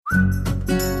You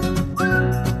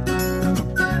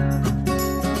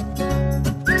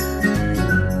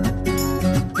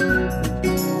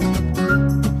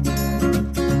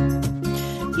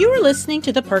are listening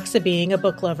to The Perks of Being a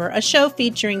Book Lover, a show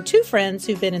featuring two friends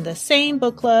who've been in the same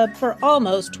book club for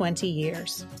almost 20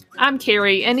 years. I'm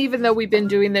Carrie, and even though we've been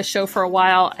doing this show for a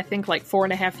while, I think like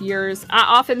 4.5 years, I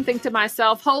often think to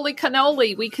myself, holy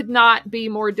cannoli, we could not be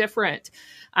more different.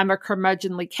 I'm a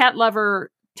curmudgeonly cat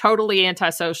lover, totally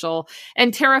antisocial,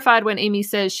 and terrified when Amy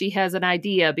says she has an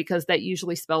idea because that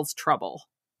usually spells trouble.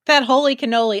 That holy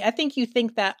cannoli, I think you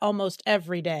think that almost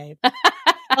every day.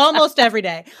 Almost every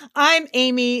day. I'm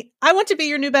Amy. I want to be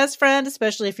your new best friend,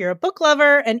 especially if you're a book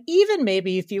lover. And even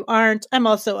maybe if you aren't, I'm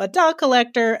also a dog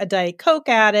collector, a Diet Coke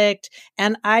addict,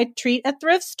 and I treat a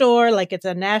thrift store like it's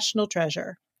a national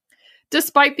treasure.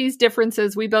 Despite these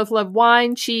differences, we both love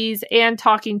wine, cheese, and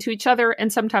talking to each other, and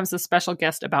sometimes a special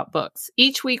guest about books.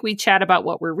 Each week we chat about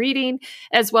what we're reading,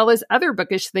 as well as other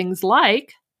bookish things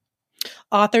like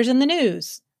authors in the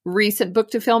news, recent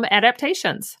book-to-film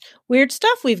adaptations, weird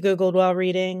stuff we've Googled while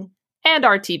reading, and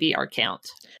our TBR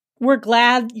count. We're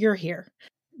glad you're here.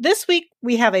 This week,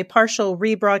 we have a partial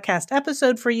rebroadcast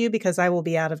episode for you because I will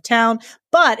be out of town,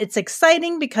 but it's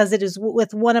exciting because it is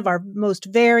with one of our most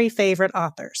very favorite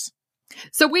authors.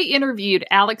 So we interviewed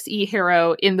Alix E.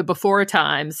 Harrow in the Before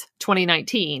Times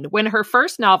 2019 when her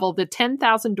first novel, The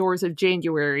 10,000 Doors of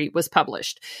January, was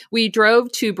published. We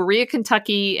drove to Berea,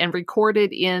 Kentucky and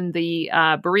recorded in the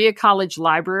Berea College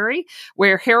Library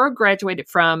where Harrow graduated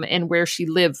from and where she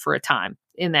lived for a time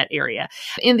in that area.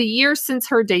 In the years since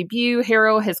her debut,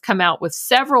 Harrow has come out with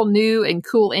several new and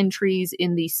cool entries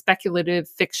in the speculative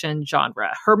fiction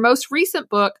genre. Her most recent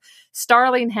book,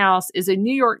 Starling House, is a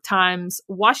New York Times,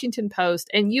 Washington Post,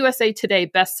 and USA Today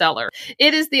bestseller.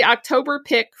 It is the October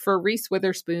pick for Reese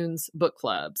Witherspoon's book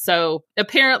club. So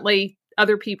apparently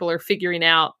other people are figuring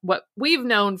out what we've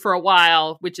known for a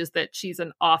while, which is that she's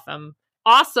an awesome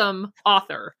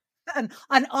author.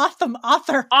 An awesome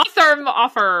author. Awesome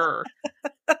author.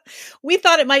 We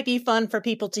thought it might be fun for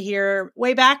people to hear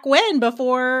way back when,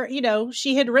 before,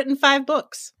 she had written 5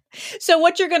 books. So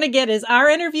what you're going to get is our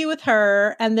interview with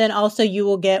her, and then also you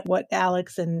will get what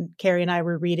Alix and Carrie and I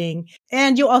were reading.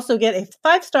 And you'll also get a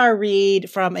 5-star read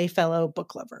from a fellow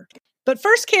book lover. But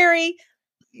first, Carrie,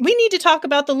 we need to talk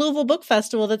about the Louisville Book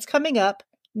Festival that's coming up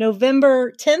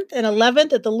November 10th and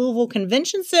 11th at the Louisville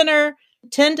Convention Center.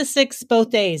 10 to 6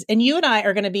 both days. And you and I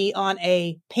are going to be on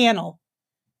a panel.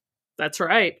 That's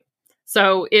right.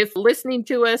 So if listening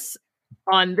to us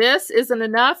on this isn't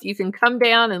enough, you can come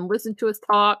down and listen to us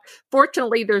talk.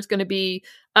 Fortunately, there's going to be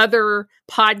other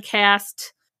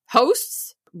podcast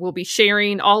hosts. We'll be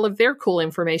sharing all of their cool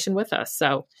information with us.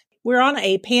 So we're on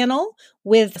a panel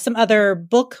with some other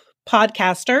book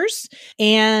podcasters,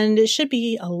 and it should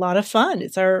be a lot of fun.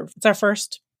 It's our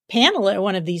first panel at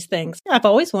one of these things. I've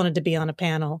always wanted to be on a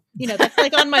panel. That's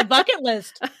like on my bucket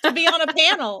list to be on a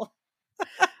panel.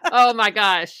 Oh my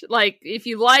gosh. Like, if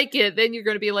you like it, then you're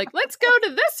going to be like, let's go to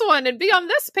this one and be on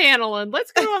this panel, and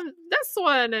let's go on this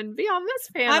one and be on this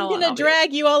panel. I'm going to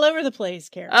drag you all over the place,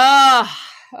 Karen.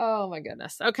 Oh my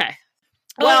goodness. Okay.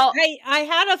 Well, I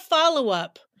had a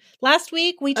follow-up. Last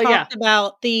week, we talked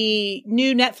about the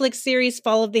new Netflix series,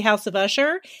 Fall of the House of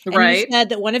Usher. And you said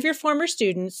that one of your former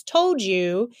students told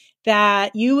you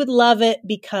that you would love it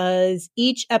because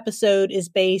each episode is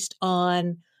based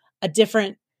on a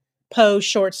different Poe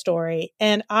short story.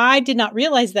 And I did not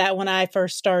realize that when I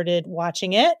first started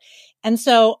watching it. And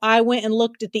so I went and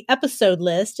looked at the episode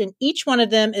list, and each one of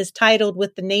them is titled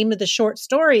with the name of the short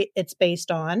story it's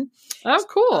based on. Oh,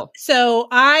 cool. So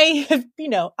I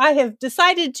have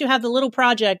decided to have the little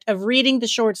project of reading the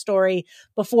short story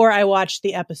before I watch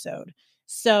the episode.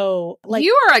 So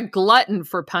you are a glutton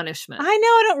for punishment. I know.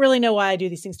 I don't really know why I do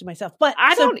these things to myself, but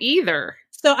I don't either.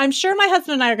 So I'm sure my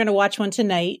husband and I are going to watch one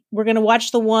tonight. We're going to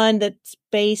watch the one that's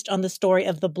based on the story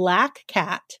of the Black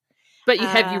Cat. But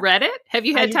have you read it? Have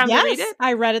you had time to read it?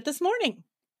 I read it this morning.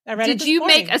 Did you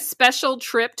make a special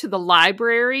trip to the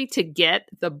library to get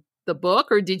the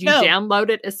book, or did you download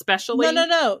it especially?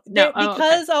 No.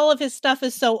 Because all of his stuff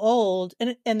is so old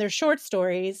and they're short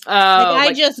stories.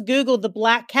 I just Googled the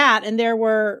Black Cat, and there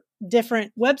were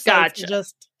different websites that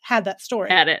just had that story.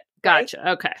 Had it. Gotcha.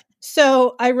 Right? Okay.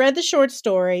 So I read the short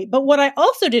story, but what I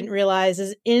also didn't realize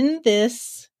is in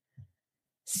this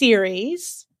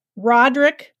series,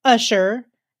 Roderick Usher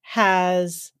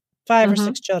has 5 or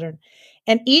 6 children,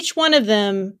 and each one of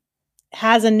them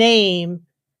has a name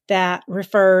that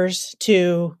refers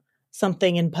to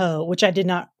something in Poe, which I did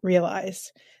not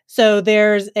realize. So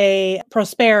there's a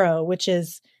Prospero, which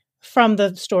is from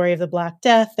the story of the Black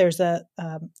Death. There's a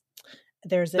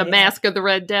There's the Mask of the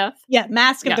Red Death. Yeah,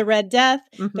 Mask of the Red Death.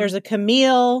 Mm-hmm. There's a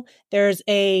Camille. There's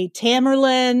a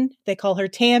Tamerlane. They call her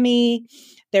Tammy.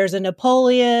 There's a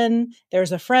Napoleon.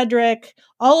 There's a Frederick.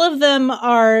 All of them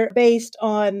are based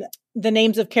on the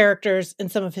names of characters in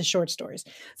some of his short stories.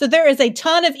 So there is a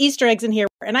ton of Easter eggs in here.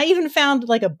 And I even found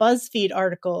like a BuzzFeed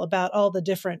article about all the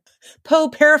different Poe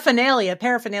paraphernalia.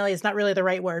 Paraphernalia is not really the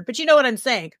right word, but you know what I'm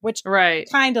saying, which I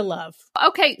kind of love.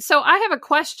 Okay, so I have a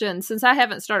question since I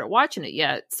haven't started watching it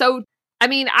yet. So, I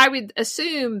mean, I would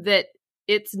assume that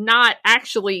it's not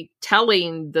actually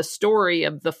telling the story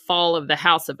of the fall of the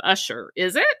House of Usher,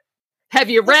 is it? Have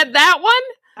you read that one?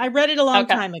 I read it a long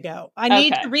time ago. I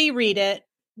need to reread it.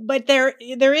 But there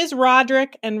is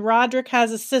Roderick, and Roderick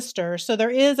has a sister. So there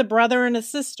is a brother and a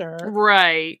sister.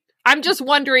 Right. I'm just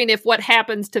wondering if what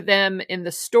happens to them in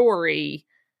the story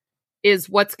is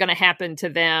what's going to happen to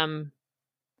them.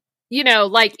 You know,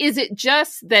 like, is it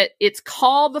just that it's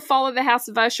called The Fall of the House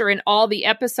of Usher and all the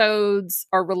episodes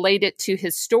are related to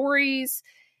his stories?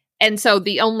 And so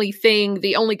the only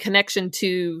connection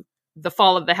to The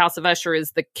Fall of the House of Usher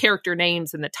is the character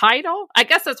names and the title? I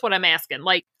guess that's what I'm asking.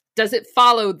 Like, does it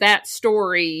follow that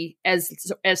story as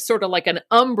sort of like an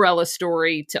umbrella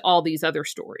story to all these other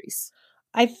stories?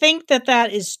 I think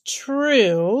that is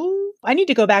true. I need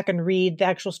to go back and read the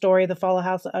actual story of the Fall of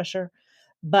House of Usher.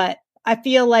 But I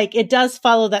feel like it does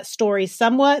follow that story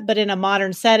somewhat, but in a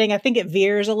modern setting. I think it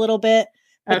veers a little bit.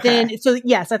 But then, so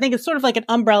yes, I think it's sort of like an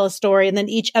umbrella story. And then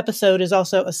each episode is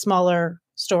also a smaller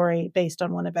story based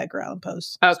on one of Edgar Allan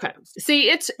Poe's stories. See,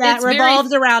 it's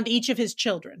revolves around each of his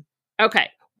children. Okay.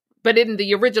 But in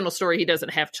the original story, he doesn't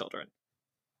have children.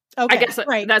 Okay, I guess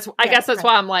that's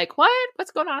why I'm like, what?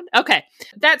 What's going on? Okay.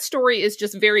 That story is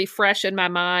just very fresh in my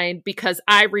mind because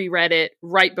I reread it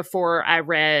right before I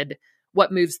read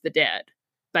What Moves the Dead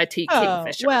by T.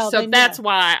 Kingfisher. Well, so that's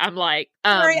why I'm like...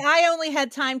 Sorry, I only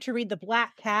had time to read The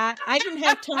Black Cat. I didn't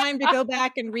have time to go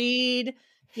back and read,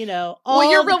 all Well,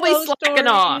 you're really slacking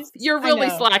off. You're really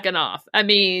slacking off. I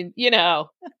mean,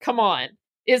 come on.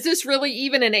 Is this really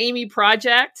even an Amy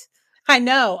project? I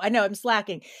know, I'm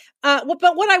slacking. But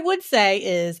what I would say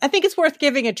is I think it's worth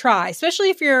giving a try, especially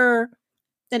if you're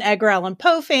an Edgar Allan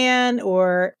Poe fan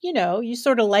or, you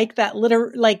sort of like that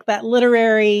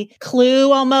literary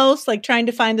clue almost, like trying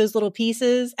to find those little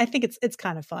pieces. I think it's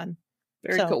kind of fun.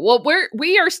 Very cool. Well,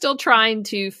 we are still trying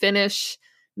to finish.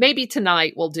 Maybe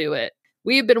tonight we'll do it.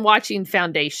 We have been watching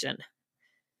Foundation,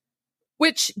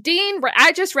 which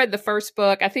I just read the first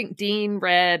book. I think Dean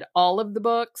read all of the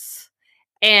books.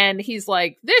 And he's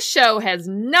like, this show has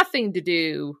nothing to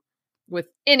do with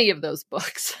any of those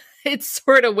books. It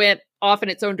sort of went off in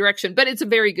its own direction, but it's a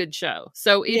very good show.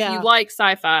 So if you like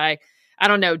sci-fi, I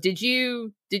don't know. Did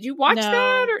you watch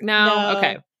that? Or no?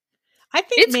 Okay. I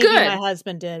think it's maybe good. My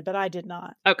husband did, but I did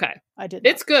not. Okay. I did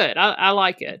not. It's good. I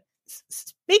like it.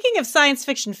 Speaking of science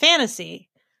fiction fantasy,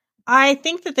 I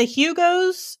think that the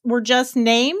Hugos were just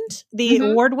named. The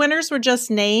award winners were just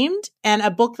named. And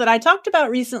a book that I talked about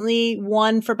recently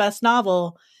won for Best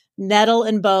Novel, Nettle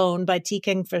and Bone by T.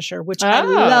 Kingfisher, which I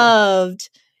loved,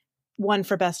 won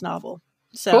for Best Novel.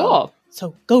 So, cool.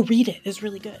 So go read it. It's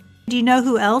really good. Do you know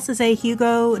who else is a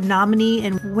Hugo nominee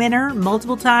and winner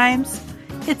multiple times?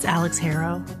 It's Alix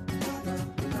Harrow.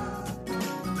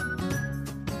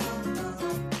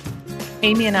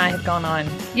 Amy and I have gone on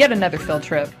yet another field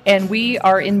trip, and we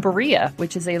are in Berea,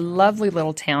 which is a lovely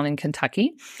little town in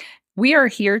Kentucky. We are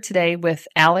here today with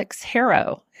Alix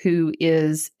Harrow, who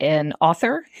is an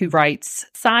author who writes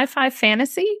sci-fi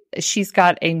fantasy. She's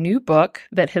got a new book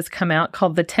that has come out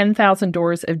called The 10,000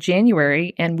 Doors of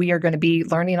January, and we are going to be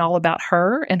learning all about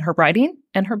her and her writing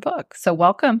and her book. So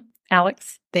welcome,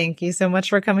 Alix. Thank you so much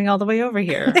for coming all the way over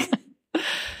here.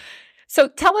 So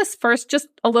tell us first just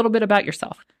a little bit about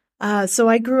yourself. So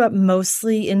I grew up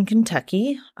mostly in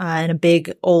Kentucky, in a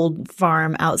big old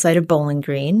farm outside of Bowling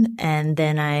Green. And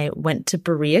then I went to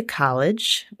Berea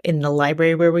College in the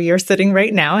library where we are sitting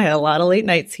right now. I had a lot of late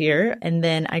nights here. And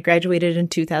then I graduated in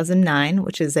 2009,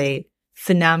 which is a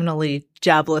phenomenally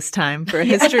jobless time for a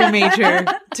history major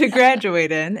to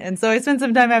graduate in. And so I spent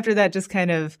some time after that just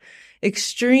kind of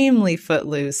extremely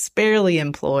footloose, barely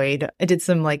employed. I did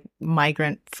some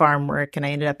migrant farm work and I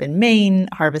ended up in Maine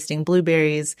harvesting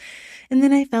blueberries. And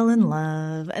then I fell in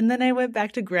love. And then I went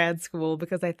back to grad school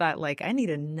because I thought I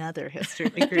need another history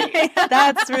degree.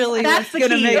 That's really what's going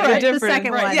to make the difference. The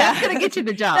second one. Yeah. That's going to get you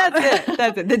the job.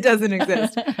 That's it. That doesn't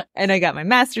exist. And I got my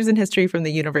master's in history from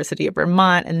the University of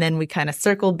Vermont. And then we kind of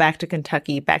circled back to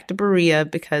Kentucky, back to Berea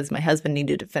because my husband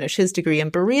needed to finish his degree.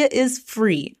 And Berea is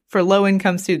free for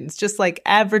low-income students, just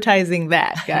advertising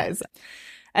that, guys.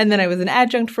 And then I was an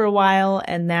adjunct for a while,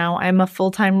 and now I'm a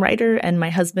full-time writer, and my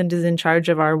husband is in charge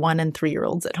of our 1- and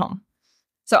 3-year-olds at home.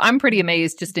 So I'm pretty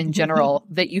amazed just in general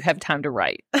that you have time to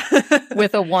write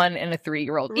with a 1- and a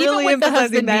 3-year-old. Really even with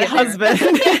emphasizing that husband.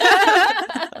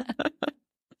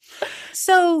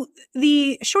 So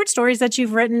the short stories that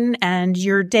you've written and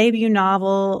your debut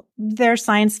novel, they're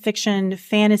science fiction,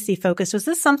 fantasy focused. Was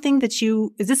this something that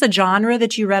is this a genre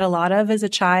that you read a lot of as a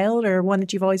child, or one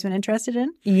that you've always been interested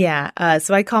in? Yeah.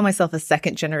 So I call myself a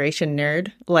second generation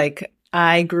nerd. Like,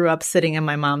 I grew up sitting in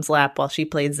my mom's lap while she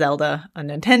played Zelda on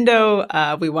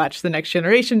Nintendo. We watched The Next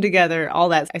Generation together, all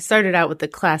that. I started out with the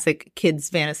classic kids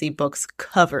fantasy books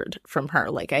covered from her.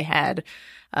 Like, I had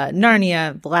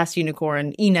Narnia, The Last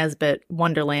Unicorn, E. Nesbit,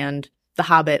 Wonderland, The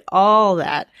Hobbit, all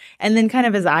that. And then kind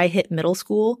of as I hit middle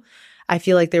school, I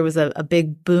feel like there was a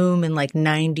big boom in like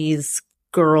 90s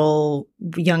girl,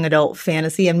 young adult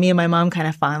fantasy. And me and my mom kind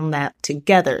of found that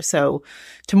together. So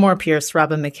Tamora Pierce,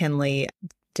 Robin McKinley,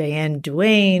 Diane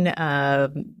Duane,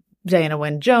 Diana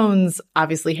Wynne Jones,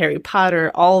 obviously Harry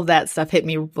Potter, all of that stuff hit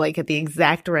me like at the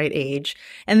exact right age.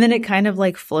 And then it kind of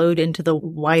like flowed into the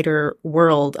wider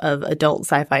world of adult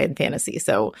sci-fi and fantasy.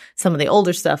 So some of the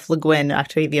older stuff, Le Guin,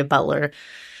 Octavia Butler,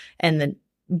 and then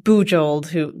Bujold,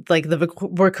 who like the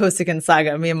Vorkosigan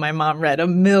saga, me and my mom read a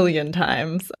million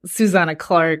times. Susanna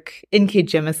Clark, N.K.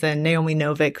 Jemisin, Naomi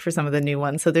Novik for some of the new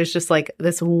ones. So there's just like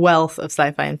this wealth of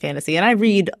sci-fi and fantasy. And I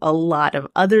read a lot of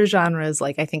other genres.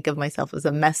 Like, I think of myself as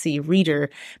a messy reader,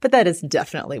 but that is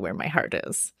definitely where my heart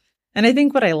is. And I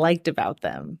think what I liked about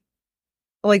them,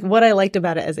 like what I liked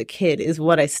about it as a kid, is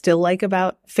what I still like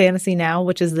about fantasy now,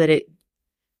 which is that it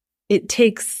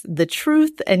takes the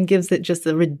truth and gives it just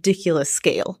a ridiculous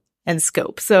scale and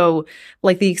scope. So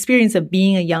like the experience of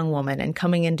being a young woman and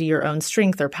coming into your own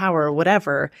strength or power or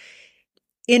whatever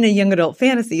in a young adult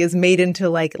fantasy is made into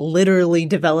like literally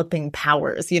developing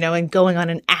powers, you know, and going on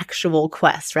an actual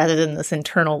quest rather than this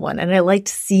internal one. And I liked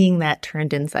seeing that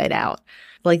turned inside out.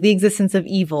 Like the existence of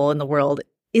evil in the world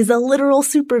is a literal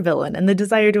supervillain, and the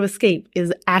desire to escape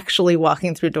is actually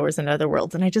walking through doors in other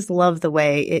worlds. And I just love the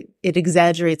way it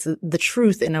exaggerates the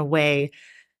truth in a way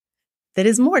that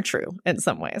is more true in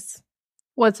some ways.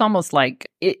 Well, it's almost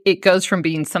like it goes from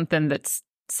being something that's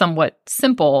somewhat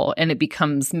simple and it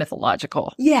becomes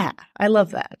mythological. Yeah, I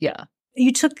love that. Yeah.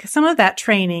 You took some of that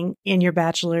training in your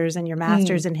bachelor's and your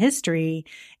master's in history.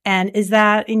 And is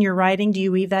that in your writing? Do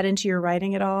you weave that into your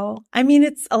writing at all? I mean,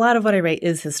 it's a lot of what I write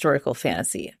is historical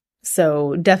fantasy.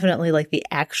 So definitely like the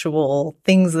actual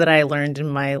things that I learned in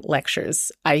my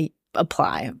lectures, I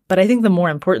apply. But I think the more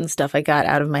important stuff I got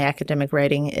out of my academic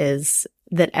writing is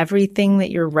that everything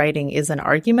that you're writing is an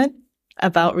argument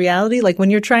about reality. Like when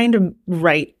you're trying to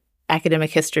write academic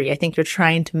history, I think you're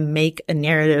trying to make a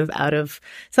narrative out of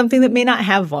something that may not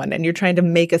have one, and you're trying to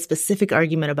make a specific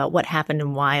argument about what happened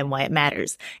and why it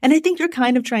matters. And I think you're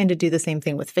kind of trying to do the same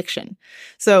thing with fiction.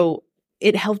 So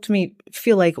it helped me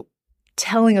feel like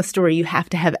telling a story, you have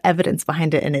to have evidence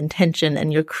behind it and intention,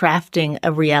 and you're crafting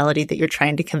a reality that you're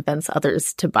trying to convince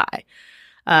others to buy.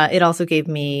 It also gave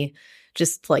me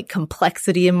just like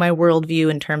complexity in my worldview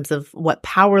in terms of what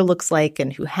power looks like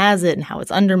and who has it and how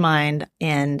it's undermined.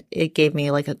 And it gave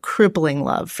me like a crippling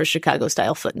love for Chicago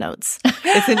style footnotes.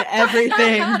 It's in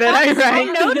everything that I write. I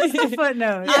noticed the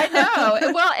footnotes. I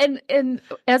know. Well, and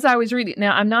as I was reading,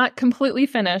 now I'm not completely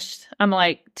finished. I'm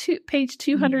like page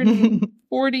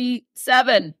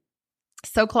 247.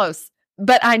 So close.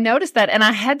 But I noticed that, and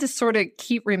I had to sort of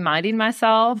keep reminding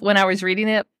myself when I was reading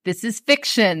it, this is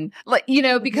fiction, like, you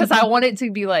know, because I wanted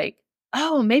to be like,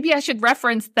 oh, maybe I should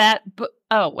reference that. But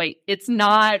oh, wait, it's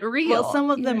not real. Well, some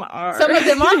of them are. Some of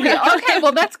them are real. Okay,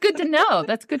 well, that's good to know.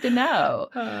 That's good to know.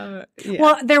 Yeah.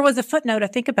 Well, there was a footnote, I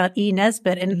think, about E.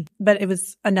 Nesbit, but it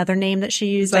was another name that she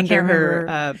used. I can't remember.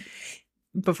 Her,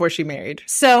 before she married.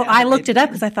 So I looked it up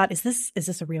because I thought, is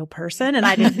this a real person? And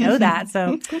I didn't know that.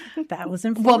 So that was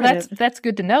informative. Well, that's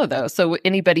good to know, though. So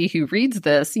anybody who reads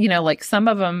this, you know, like some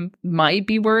of them might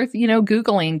be worth, you know,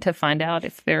 Googling to find out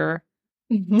if they're.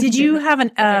 Did you have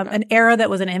an era that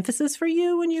was an emphasis for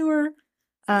you when you were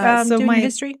doing my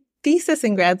history? Thesis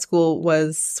in grad school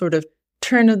was sort of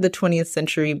turn of the 20th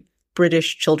century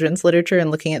British children's literature and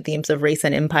looking at themes of race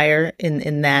and empire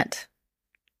in that,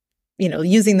 you know,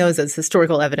 using those as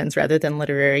historical evidence rather than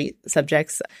literary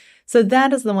subjects. So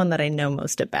that is the one that I know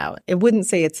most about. I wouldn't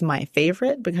say it's my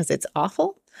favorite because it's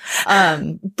awful,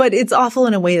 but it's awful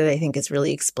in a way that I think is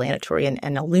really explanatory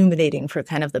and illuminating for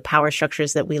kind of the power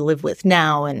structures that we live with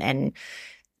now and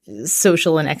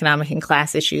social and economic and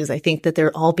class issues. I think that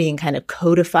they're all being kind of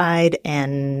codified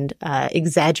and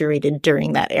exaggerated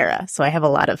during that era. So I have a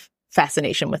lot of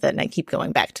fascination with it, and I keep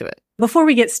going back to it. Before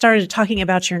we get started talking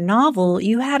about your novel,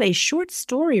 you had a short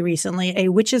story recently, A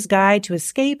Witch's Guide to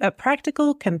Escape, a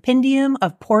practical compendium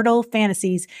of portal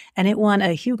fantasies, and it won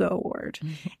a Hugo Award.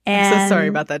 And I'm so sorry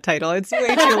about that title. It's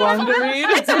way too long to read.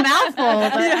 It's a mouthful,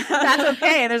 but that's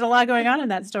okay. There's a lot going on in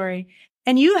that story.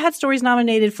 And you had stories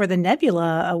nominated for the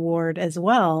Nebula Award as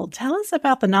well. Tell us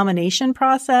about the nomination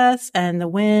process and the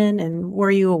win, and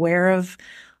were you aware of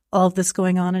all of this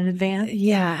going on in advance?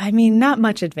 Yeah, I mean, not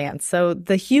much advance. So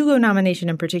the Hugo nomination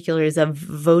in particular is a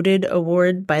voted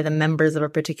award by the members of a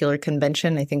particular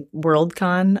convention. I think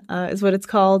WorldCon is what it's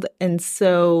called. And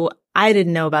so I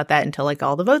didn't know about that until like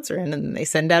all the votes are in, and then they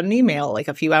send out an email like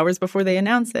a few hours before they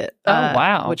announce it. Oh,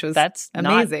 wow. Which was That's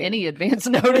amazing. Not any advance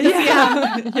notice.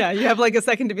 Yeah, you have like a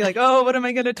second to be like, oh, what am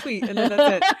I going to tweet? And then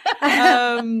that's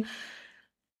it.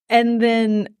 And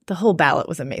then the whole ballot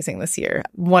was amazing this year.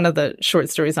 One of the short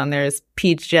stories on there is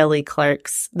Peach Jelly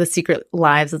Clark's The Secret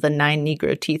Lives of the 9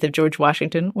 Negro Teeth of George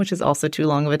Washington, which is also too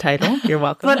long of a title. You're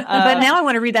welcome. But now I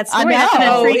want to read that story. I know. That's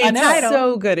an intriguing It's title.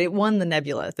 so good. It won the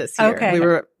Nebula this year. Okay. We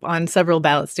were on several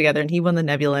ballots together, and he won the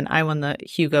Nebula, and I won the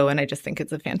Hugo, and I just think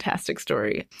it's a fantastic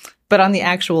story. But on the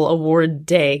actual award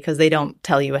day, because they don't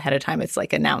tell you ahead of time, it's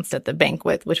like announced at the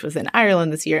banquet, which was in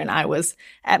Ireland this year, and I was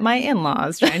at my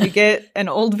in-laws trying to get an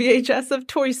old VHS of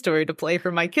Toy Story to play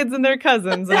for my kids and their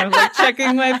cousins, and I was like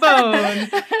checking my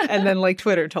phone, and then like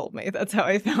Twitter told me. That's how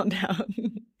I found out.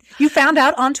 You found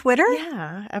out on Twitter?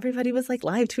 Yeah, everybody was like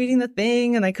live tweeting the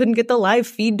thing, and I couldn't get the live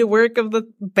feed to work of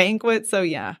the banquet, so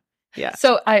yeah. Yeah.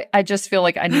 So I just feel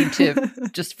like I need to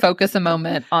just focus a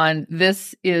moment on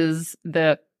this is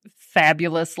the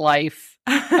fabulous life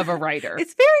of a writer.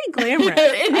 It's very glamorous.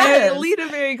 I lead a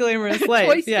very glamorous life.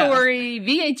 Toy Story,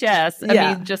 VHS.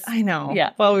 I mean, just I know.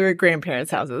 Yeah. Well, we were at grandparents'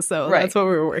 houses, so Right. that's what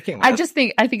we were working with.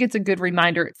 I think it's a good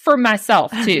reminder for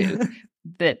myself too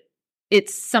that it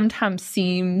sometimes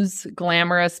seems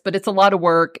glamorous, but it's a lot of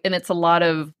work, and it's a lot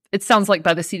of, it sounds like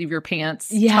by the seat of your pants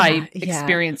type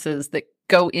experiences that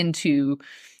go into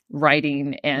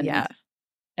writing and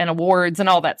awards and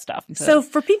all that stuff. So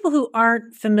for people who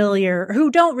aren't familiar, who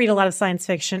don't read a lot of science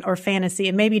fiction or fantasy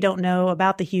and maybe don't know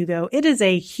about the Hugo, it is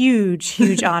a huge,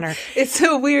 huge honor. It's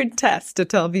a weird test to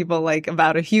tell people like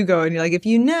about a Hugo, and you're like, if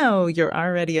you know, you're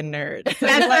already a nerd. So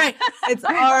That's right. It's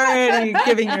already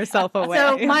giving yourself away.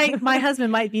 So my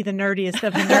husband might be the nerdiest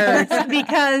of the nerds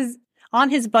because on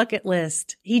his bucket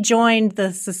list, he joined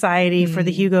the Society for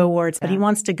the Hugo Awards, but he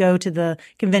wants to go to the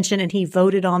convention, and he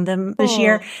voted on them this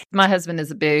year. My husband is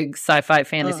a big sci-fi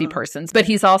fantasy person, but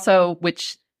he's also,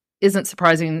 which isn't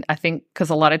surprising, I think, because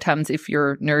a lot of times if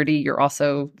you're nerdy, you're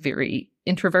also very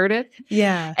introverted.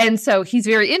 Yeah. And so he's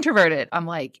very introverted. I'm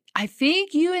like, I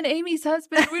think you and Amy's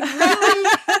husband would really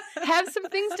have some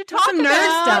things to talk Some about.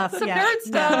 nerd stuff. Some Yeah. nerd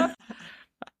stuff.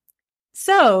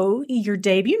 So your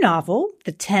debut novel,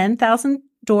 The 10,000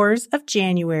 Doors of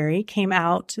January, came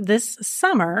out this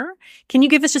summer. Can you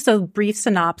give us just a brief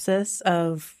synopsis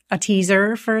of a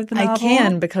teaser for the novel? I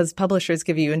can, because publishers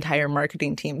give you entire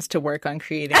marketing teams to work on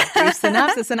creating a brief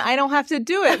synopsis, and I don't have to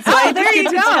do it. So I there just you get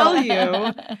to go. tell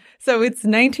you. So it's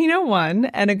 1901,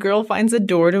 and a girl finds a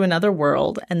door to another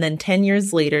world, and then 10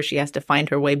 years later, she has to find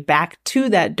her way back to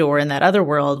that door in that other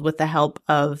world with the help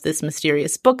of this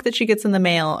mysterious book that she gets in the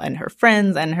mail, and her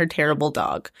friends, and her terrible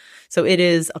dog. So it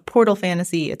is a portal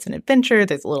fantasy. It's an adventure.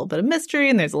 There's a little bit of mystery,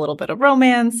 and there's a little bit of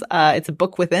romance. It's a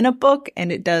book within a book,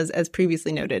 and it does, as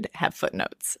previously noted, have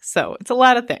footnotes. So it's a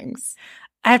lot of things.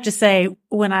 I have to say,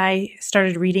 when I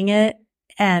started reading it,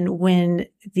 and when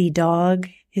the dog,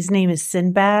 his name is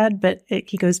Sinbad, but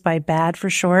he goes by Bad for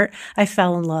short, I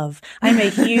fell in love. I'm a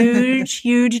huge,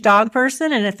 huge dog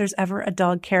person, and if there's ever a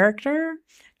dog character,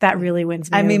 that really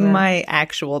wins me I mean, over. my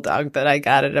actual dog that I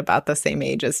got at about the same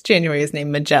age as January is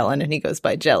named Magellan, and he goes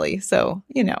by Jelly. So,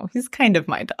 you know, he's kind of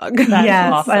my dog.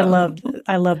 Yes, awesome.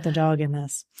 I love the dog in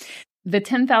this. The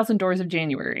 10,000 Doors of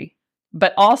January,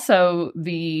 but also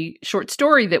the short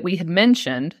story that we had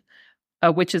mentioned,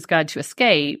 A Witch's Guide to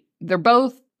Escape, they're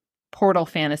both portal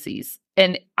fantasies.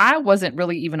 And I wasn't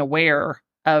really even aware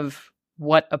of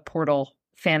what a portal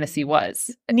fantasy was.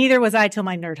 Neither was I till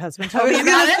my nerd husband I told was me going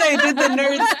about to it. say, did the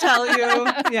nerds tell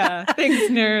you? Yeah,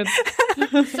 thanks,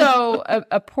 nerds. So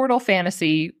a portal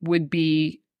fantasy would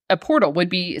be, a portal would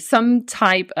be some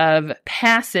type of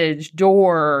passage,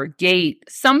 door, gate,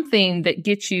 something that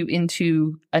gets you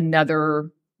into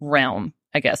another realm,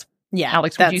 I guess. Yeah,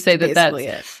 Alex, would you say that basically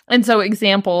that's it? And so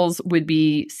examples would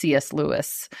be C.S.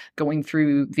 Lewis going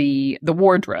through the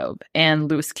wardrobe and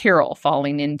Lewis Carroll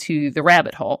falling into the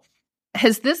rabbit hole.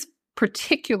 Has this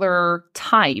particular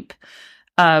type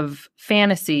of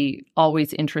fantasy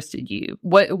always interested you?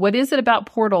 What is it about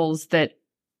portals that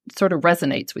sort of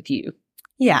resonates with you.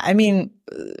 Yeah, I mean,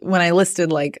 when I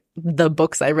listed like the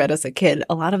books I read as a kid,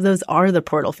 a lot of those are the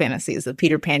portal fantasies of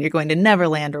Peter Pan. You're going to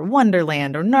Neverland or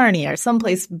Wonderland or Narnia or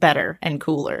someplace better and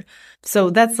cooler. So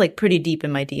that's like pretty deep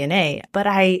in my DNA. But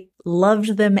I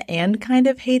loved them and kind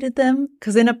of hated them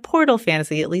because in a portal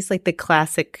fantasy, at least like the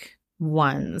classic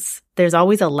ones, there's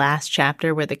always a last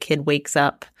chapter where the kid wakes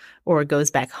up or goes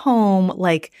back home.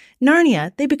 Like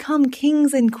Narnia, they become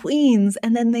kings and queens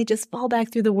and then they just fall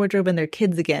back through the wardrobe and they're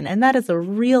kids again. And that is a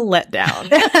real letdown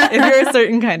if you're a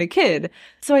certain kind of kid.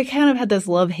 So I kind of had this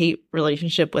love-hate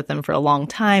relationship with them for a long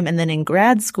time. And then in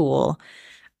grad school,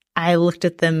 I looked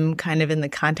at them kind of in the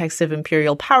context of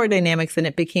imperial power dynamics, and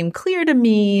it became clear to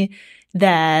me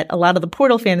that a lot of the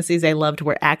portal fantasies I loved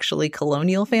were actually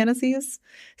colonial fantasies.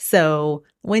 So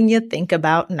when you think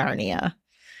about Narnia,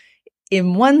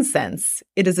 in one sense,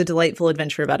 it is a delightful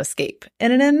adventure about escape.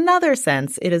 And in another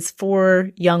sense, it is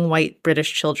 4 young white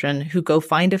British children who go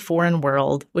find a foreign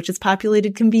world, which is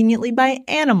populated conveniently by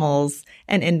animals,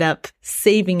 and end up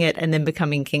saving it and then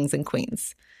becoming kings and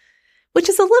queens. Which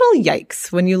is a little yikes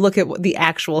when you look at the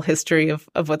actual history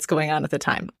of what's going on at the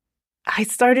time. I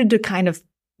started to kind of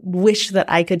wish that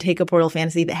I could take a portal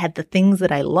fantasy that had the things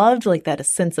that I loved, like that a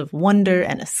sense of wonder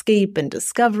and escape and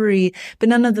discovery, but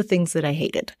none of the things that I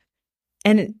hated.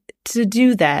 And to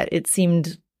do that, it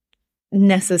seemed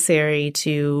necessary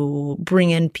to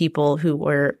bring in people who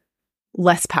were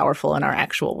less powerful in our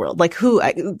actual world. Like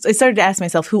I started to ask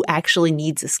myself, who actually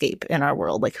needs escape in our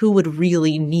world? Like who would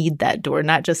really need that door?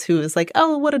 Not just who is like,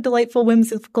 oh, what a delightful,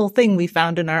 whimsical thing we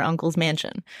found in our uncle's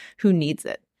mansion. Who needs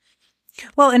it?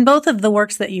 Well, in both of the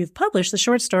works that you've published, the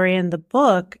short story and the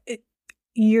book,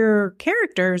 your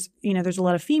characters, there's a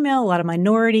lot of female, a lot of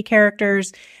minority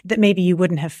characters that maybe you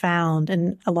wouldn't have found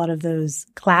in a lot of those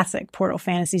classic portal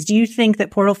fantasies. Do you think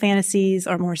that portal fantasies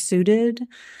are more suited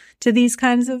to these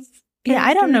kinds of characters? Yeah,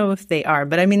 I don't know if they are,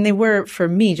 but I mean, they were for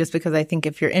me just because I think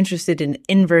if you're interested in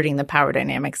inverting the power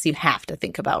dynamics, you have to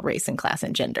think about race and class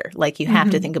and gender. Like you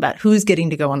have to think about who's getting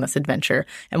to go on this adventure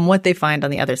and what they find on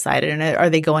the other side. And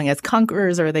are they going as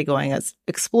conquerors, or are they going as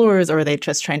explorers, or are they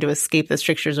just trying to escape the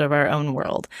strictures of our own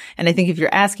world? And I think if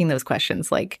you're asking those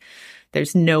questions, like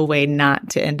there's no way not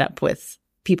to end up with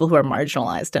people who are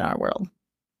marginalized in our world.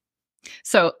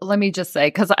 So let me just say,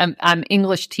 because I'm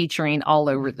English teachering all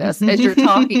over this as you're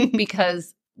talking,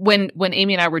 because when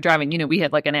Amy and I were driving, we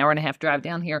had like an hour and a half drive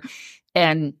down here,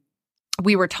 and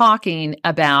we were talking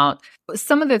about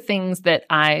some of the things that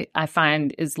I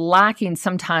find is lacking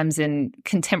sometimes in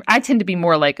contemporary. I tend to be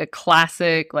more like a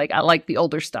classic, like I like the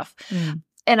older stuff.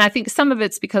 And I think some of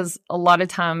it's because a lot of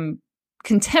time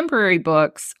contemporary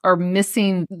books are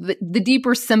missing the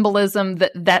deeper symbolism,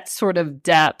 that sort of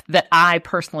depth that I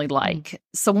personally like.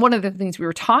 So one of the things we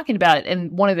were talking about,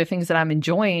 and one of the things that I'm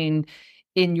enjoying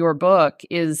in your book,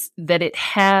 is that it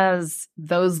has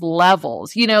those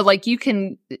levels. Like you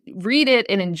can read it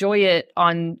and enjoy it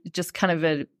on just kind of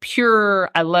a pure,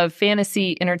 I love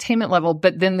fantasy entertainment level,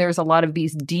 but then there's a lot of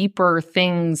these deeper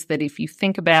things that if you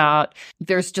think about,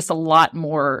 there's just a lot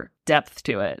more depth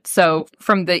to it. So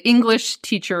from the English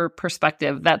teacher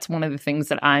perspective, that's one of the things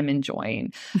that I'm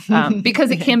enjoying,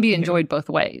 because it can be enjoyed both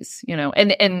ways,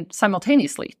 and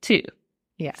simultaneously too.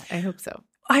 Yeah, I hope so.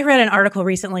 I read an article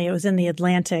recently. It was in The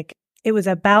Atlantic. It was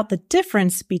about the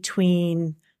difference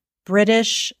between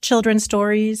British children's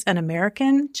stories and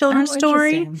American children's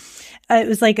story. It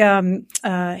was like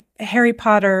Harry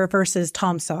Potter versus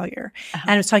Tom Sawyer.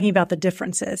 And it was talking about the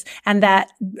differences. And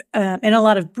that in a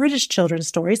lot of British children's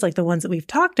stories, like the ones that we've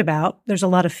talked about, there's a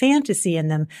lot of fantasy in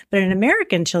them. But in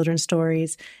American children's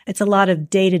stories, it's a lot of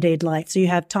day-to-day life. So you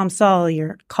have Tom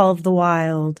Sawyer, Call of the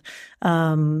Wild,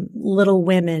 Little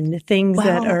Women, things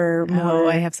that are more... Oh,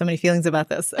 I have so many feelings about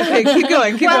this. Okay, keep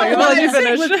going. I'll let you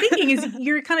finish. What I'm thinking is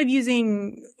you're kind of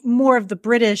using more of the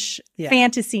British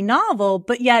fantasy novel,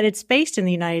 but yet it's based in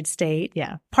the United States.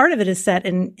 Yeah. Part of it is set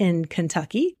in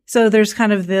Kentucky. So there's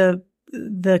kind of the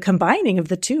combining of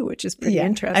the two, which is pretty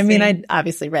interesting. I mean, I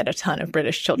obviously read a ton of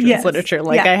British children's literature.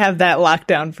 Like I have that locked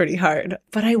down pretty hard.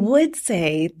 But I would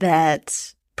say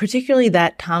that particularly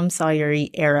that Tom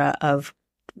Sawyer-y era of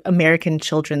American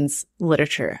children's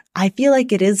literature, I feel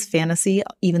like it is fantasy,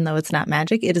 even though it's not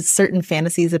magic. It is certain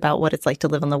fantasies about what it's like to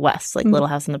live in the West, like Little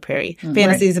House on the Prairie.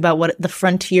 Fantasies about what the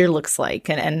frontier looks like,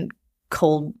 and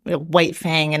cold White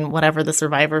Fang and whatever the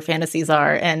survivor fantasies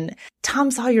are. And Tom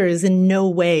Sawyer is in no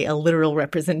way a literal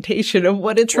representation of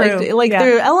what it's like.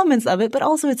 There are elements of it, but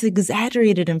also it's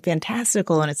exaggerated and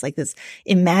fantastical. And it's like this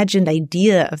imagined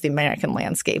idea of the American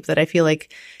landscape that I feel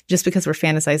like just because we're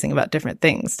fantasizing about different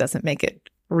things doesn't make it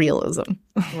realism.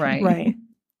 Right.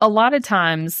 a lot of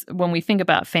times when we think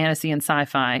about fantasy and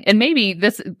sci-fi, and maybe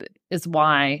this is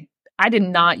why I did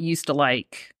not used to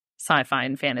like sci-fi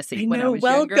and fantasy when I was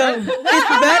welcome. younger. It's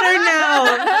better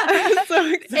now. I'm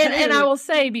so excited. And I will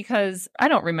say, because I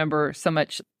don't remember so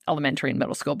much elementary and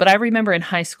middle school, but I remember in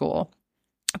high school,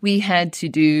 we had to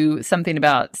do something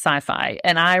about sci-fi.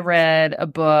 And I read a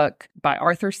book by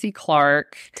Arthur C.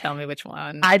 Clarke. Tell me which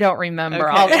one. I don't remember.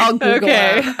 Okay. I'll Google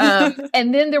Okay. it.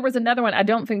 And then there was another one. I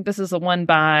don't think this is the one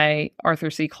by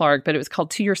Arthur C. Clarke, but it was called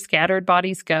To Your Scattered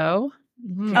Bodies Go.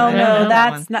 Mhm. Oh I don't no, know that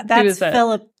that's one. not. Who That's is that?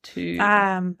 Philip. To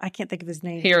I can't think of his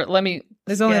name. Here, let me.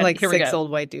 There's only like here we 6 go. old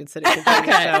white dudes that it could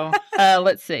be. Okay. So.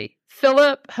 Let's see.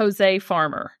 Philip Jose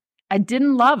Farmer. I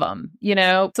didn't love him,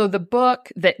 So the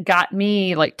book that got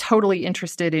me like totally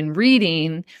interested in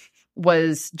reading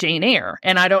was Jane Eyre.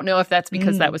 And I don't know if that's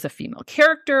because that was a female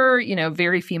character,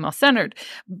 very female centered.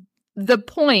 The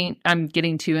point I'm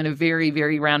getting to in a very,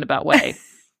 very roundabout way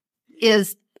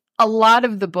is a lot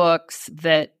of the books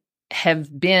that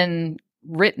have been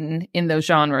written in those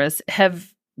genres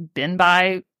have been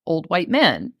by old white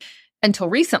men until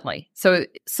recently. So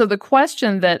the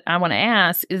question that I want to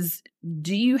ask is,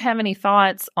 do you have any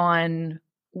thoughts on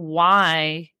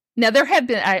why? Now, there have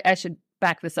been, I should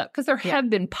back this up, because there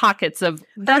have been pockets of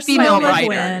female Sola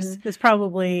writers. Gwynn is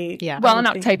probably Well, and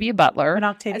Octavia Butler. And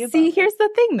Octavia See, Butler. here's the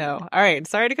thing, though. All right,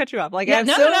 sorry to cut you off. Like, Yeah, I have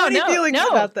no, so no, many no, feelings no.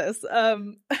 about this. I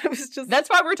was just That's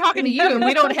why we're talking to you, and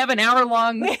we don't have an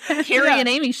hour-long Carrie and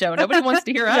Amy show. Nobody wants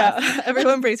to hear us. Yeah,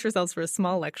 everyone brace yourselves for a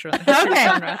small lecture on the history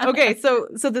genre. Okay, so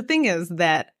the thing is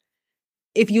that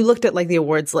if you looked at like the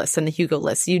awards list and the Hugo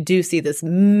list, you do see this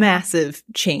massive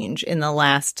change in the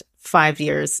last 5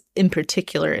 years, in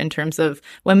particular, in terms of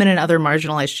women and other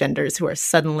marginalized genders who are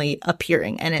suddenly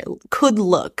appearing. And it could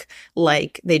look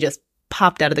like they just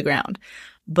popped out of the ground.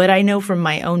 But I know from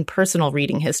my own personal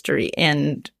reading history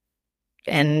and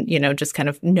just kind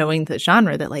of knowing the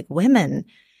genre that like women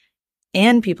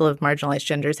and people of marginalized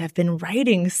genders have been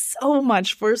writing so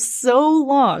much for so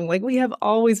long. Like, we have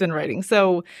always been writing.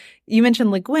 So you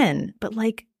mentioned Le Guin, but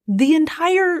like the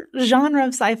entire genre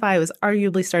of sci-fi was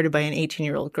arguably started by an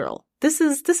 18-year-old girl. This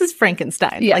is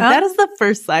Frankenstein. Yeah. Like, that is the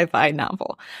first sci-fi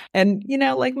novel. And,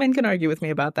 like, men can argue with me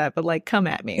about that, but like, come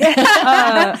at me.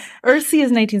 Earthsea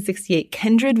is 1968.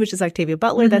 Kindred, which is Octavia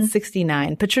Butler, that's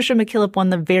 69. Patricia McKillip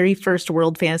won the very first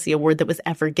World Fantasy Award that was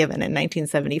ever given in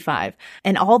 1975.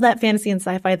 And all that fantasy and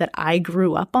sci-fi that I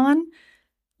grew up on,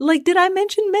 like, did I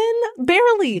mention men?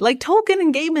 Barely. Like, Tolkien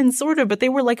and Gaiman, sort of, but they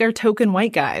were like our token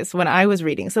white guys when I was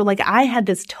reading. So, like, I had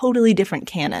this totally different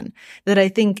canon that I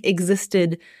think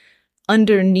existed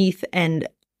underneath and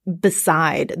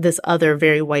beside this other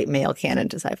very white male canon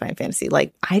to sci-fi and fantasy.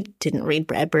 Like, I didn't read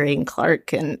Bradbury and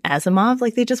Clarke and Asimov.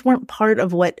 Like, they just weren't part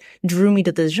of what drew me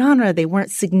to the genre. They weren't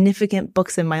significant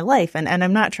books in my life. And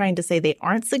I'm not trying to say they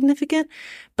aren't significant,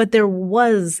 but there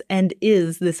was and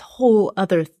is this whole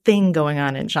other thing going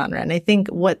on in genre. And I think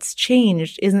what's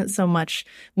changed isn't so much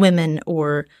women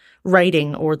or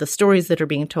writing or the stories that are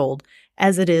being told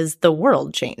as it is the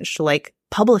world changed. Like,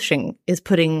 publishing is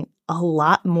putting a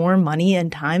lot more money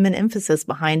and time and emphasis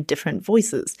behind different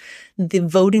voices. The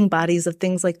voting bodies of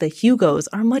things like the Hugos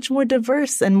are much more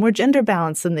diverse and more gender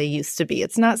balanced than they used to be.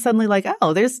 It's not suddenly like,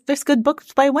 oh, there's good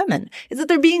books by women. It's that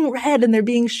they're being read and they're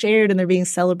being shared and they're being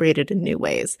celebrated in new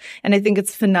ways. And I think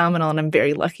it's phenomenal, and I'm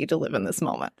very lucky to live in this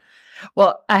moment.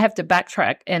 Well, I have to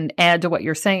backtrack and add to what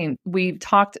you're saying. We've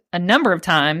talked a number of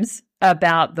times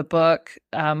about the book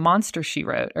Monster, She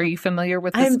Wrote. Are you familiar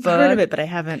with this book? I've heard of it, but I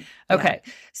haven't. Okay.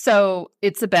 So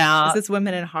it's about... Is this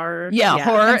women in horror? Yeah,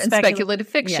 horror and speculative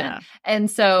fiction. Yeah. And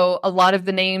so a lot of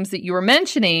the names that you were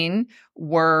mentioning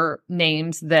were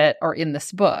names that are in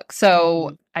this book.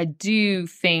 So I do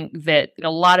think that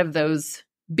a lot of those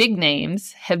big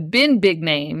names have been big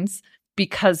names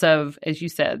because of, as you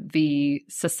said, the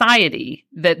society,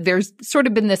 that there's sort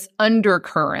of been this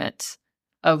undercurrent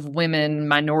of women,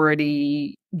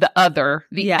 minority, the other,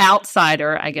 the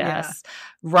outsider, I guess,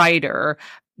 writer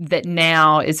that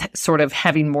now is sort of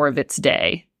having more of its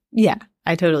day. Yeah,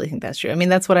 I totally think that's true. I mean,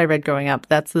 that's what I read growing up.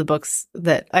 That's the books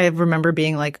that I remember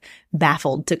being like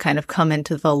baffled to kind of come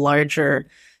into the larger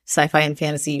sci-fi and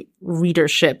fantasy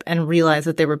readership and realize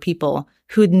that there were people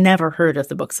who had never heard of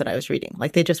the books that I was reading.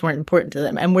 Like, they just weren't important to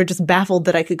them. And we're just baffled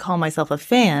that I could call myself a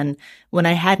fan when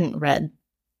I hadn't read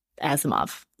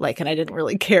Asimov Like, and I didn't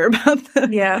really care about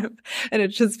them. Yeah. And it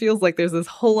just feels like there's this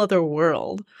whole other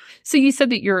world. So you said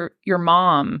that your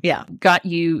mom Yeah. got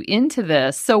you into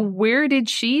this. So where did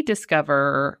she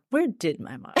discover? Where did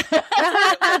my mom?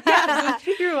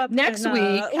 She grew up next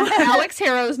week. Alix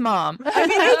Harrow's mom. I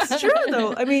mean, it's true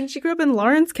though. I mean, she grew up in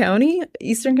Lawrence County,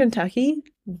 Eastern Kentucky.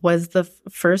 Was the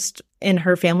first in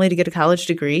her family to get a college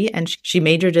degree, and she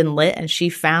majored in lit, and she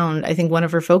found, I think one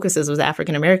of her focuses was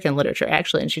African American literature,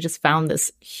 actually, and she just found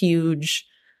this huge,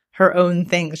 her own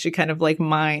things she kind of like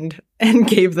mined and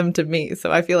gave them to me.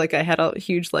 So I feel like I had a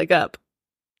huge leg up.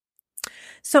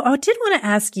 So I did want to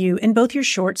ask you, in both your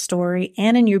short story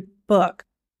and in your book,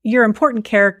 your important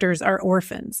characters are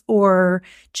orphans or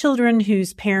children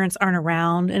whose parents aren't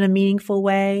around in a meaningful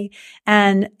way.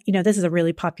 And, you know, this is a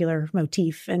really popular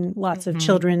motif in lots of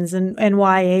children's and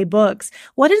YA books.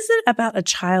 What is it about a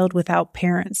child without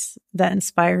parents that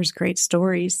inspires great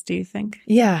stories, do you think?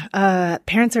 Yeah.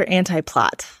 Parents are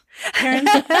anti-plot. Parents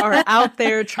are out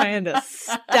there trying to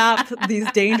stop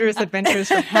these dangerous adventures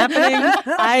from happening.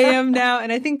 I am now,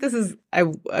 and I think this is, I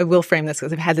will frame this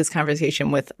because I've had this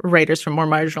conversation with writers from more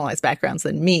marginalized backgrounds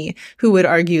than me who would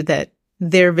argue that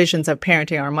their visions of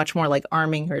parenting are much more like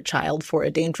arming your child for a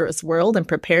dangerous world and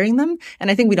preparing them. And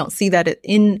I think we don't see that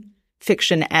in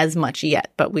fiction as much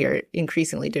yet, but we are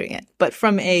increasingly doing it. But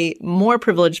from a more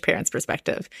privileged parent's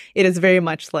perspective, it is very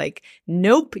much like,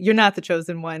 nope, you're not the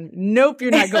chosen one. Nope, you're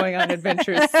not going on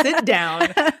adventures. Sit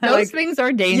down. Those things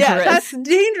are dangerous. Yeah, that's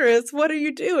dangerous. What are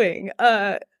you doing?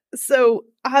 So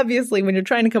obviously, when you're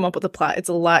trying to come up with a plot, it's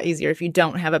a lot easier if you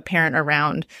don't have a parent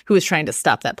around who is trying to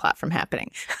stop that plot from happening.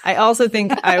 I also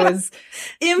think I was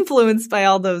influenced by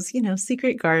all those, you know,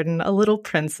 Secret Garden, A Little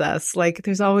Princess. Like,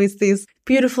 there's always these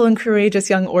beautiful and courageous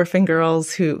young orphan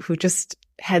girls who just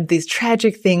had these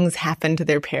tragic things happen to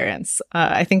their parents.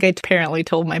 I think I apparently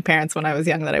told my parents when I was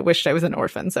young that I wished I was an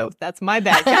orphan. So that's my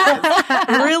bad,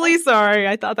 guys. Really sorry.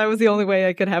 I thought that was the only way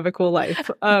I could have a cool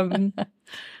life.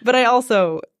 But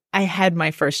I had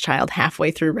my first child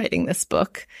halfway through writing this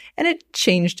book, and it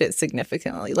changed it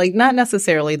significantly. Like, not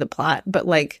necessarily the plot, but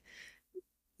like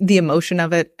the emotion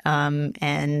of it.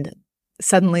 And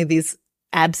suddenly these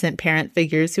absent parent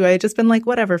figures who I had just been like,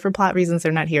 whatever, for plot reasons,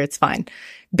 they're not here, it's fine,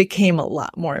 became a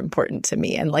lot more important to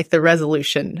me. And like the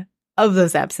resolution of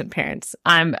those absent parents.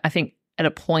 I think, at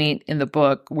a point in the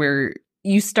book where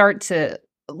you start to,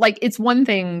 like, it's one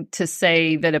thing to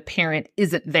say that a parent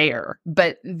isn't there,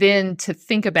 but then to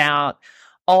think about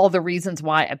all the reasons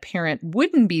why a parent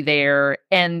wouldn't be there,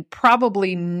 and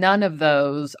probably none of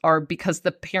those are because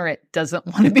the parent doesn't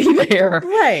want to be there.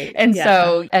 Right. And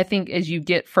so I think as you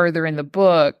get further in the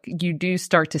book, you do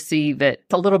start to see that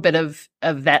a little bit of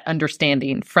that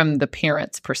understanding from the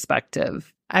parent's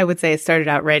perspective. I would say I started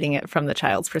out writing it from the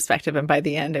child's perspective, and by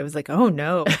the end, it was like, oh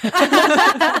no.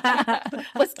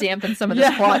 Let's dampen some of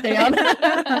this plot down.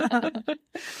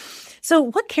 So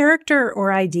what character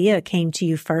or idea came to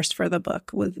you first for the book?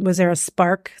 Was there a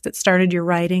spark that started your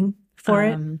writing for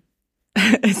it?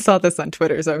 I saw this on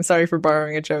Twitter, so I'm sorry for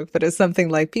borrowing a joke, but it's something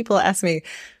like, people ask me,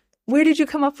 where did you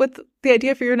come up with the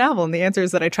idea for your novel? And the answer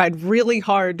is that I tried really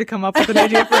hard to come up with an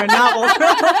idea for a novel for a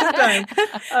long time.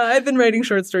 I've been writing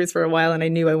short stories for a while, and I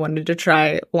knew I wanted to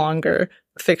try longer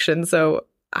fiction. So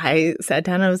I sat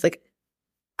down and I was like,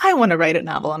 I want to write a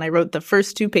novel. And I wrote the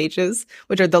first 2 pages,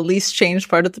 which are the least changed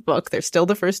part of the book. They're still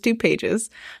the first 2 pages.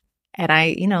 And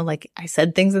I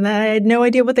said things in that I had no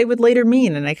idea what they would later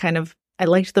mean. And I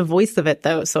liked the voice of it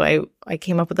though. So I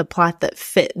came up with a plot that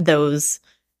fit those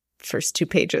first 2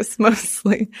 pages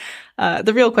mostly.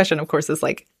 The real question, of course, is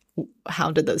like, how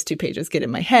did those 2 pages get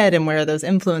in my head, and where are those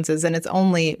influences? And it's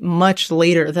only much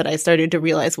later that I started to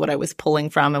realize what I was pulling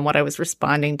from and what I was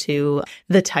responding to.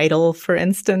 The title, for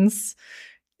instance,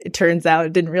 it turns out, I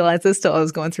didn't realize this till I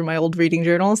was going through my old reading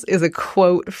journals, is a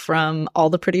quote from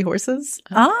All the Pretty Horses.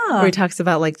 Where he talks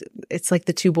about, like, it's like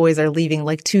the 2 boys are leaving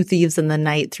like 2 thieves in the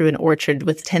night through an orchard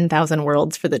with 10,000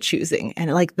 worlds for the choosing.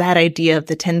 And like that idea of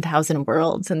the 10,000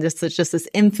 worlds and just this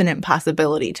infinite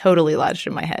possibility totally lodged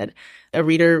in my head. A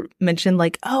reader mentioned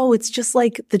like, oh, it's just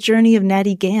like The Journey of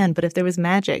Natty Gann, but if there was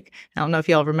magic. I don't know if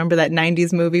y'all remember that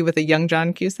 90s movie with a young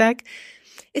John Cusack.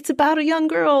 It's about a young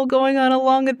girl going on a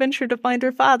long adventure to find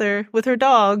her father with her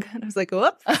dog. And I was like,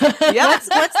 whoop. Yes.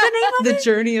 What's the name of it? The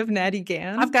Journey of Natty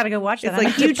Gann. I've got to go watch that. It's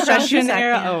like huge Depression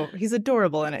era. Oh, he's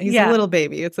adorable in it. He's a little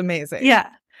baby. It's amazing. Yeah.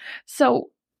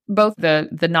 So both the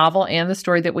novel and the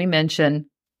story that we mentioned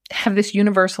have this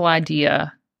universal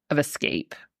idea of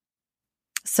escape.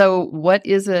 So what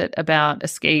is it about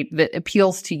escape that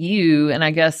appeals to you? And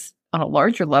I guess on a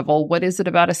larger level, what is it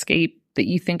about escape that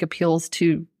you think appeals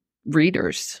to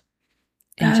readers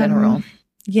in general?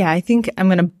 Yeah, I think I'm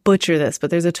going to butcher this, but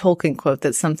there's a Tolkien quote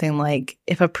that's something like,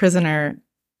 if a prisoner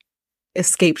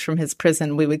escapes from his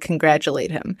prison, we would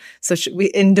congratulate him. So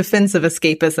in defense of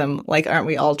escapism, like, aren't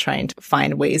we all trying to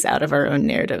find ways out of our own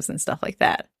narratives and stuff like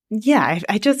that? Yeah,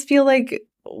 I just feel like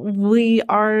we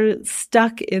are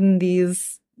stuck in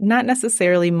these not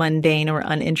necessarily mundane or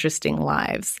uninteresting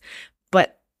lives,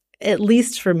 but at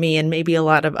least for me and maybe a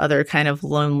lot of other kind of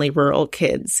lonely rural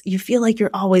kids, you feel like you're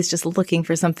always just looking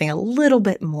for something a little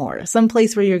bit more, some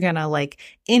place where you're going to like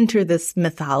enter this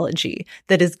mythology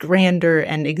that is grander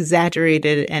and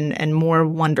exaggerated and more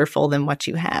wonderful than what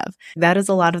you have. That is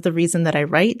a lot of the reason that I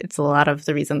write. It's a lot of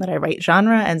the reason that I write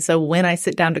genre. And so when I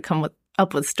sit down to come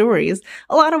up with stories,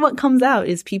 a lot of what comes out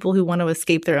is people who want to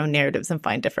escape their own narratives and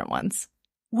find different ones.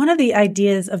 One of the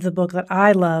ideas of the book that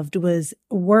I loved was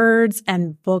words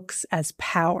and books as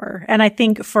power. And I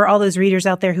think for all those readers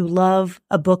out there who love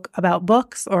a book about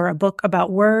books or a book about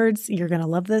words, you're going to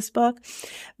love this book.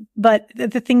 But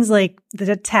the things like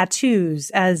the tattoos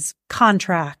as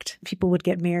contract, people would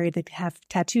get married, they'd have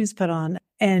tattoos put on,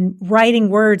 and writing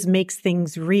words makes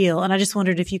things real. And I just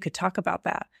wondered if you could talk about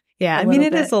that. Yeah, I mean,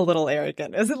 it is a little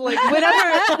arrogant. Is it like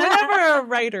whenever a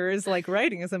writer is like,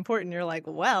 writing is important, you're like,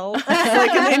 well, it's like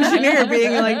an engineer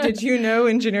being like, did you know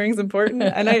engineering is important?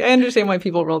 And I understand why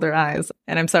people roll their eyes.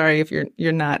 And I'm sorry if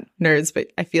you're not nerds,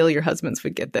 but I feel your husbands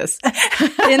would get this.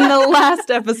 In the last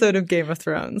episode of Game of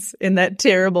Thrones, in that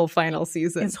terrible final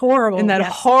season. It's horrible. In that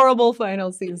horrible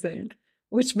final season,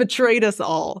 which betrayed us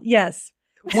all. Yes.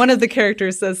 One of the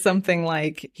characters says something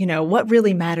like, you know, what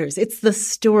really matters? It's the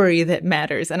story that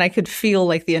matters. And I could feel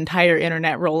like the entire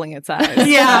internet rolling its eyes.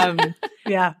 Yeah.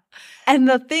 Yeah. And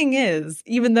the thing is,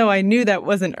 even though I knew that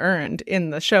wasn't earned in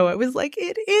the show, I was like,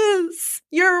 it is.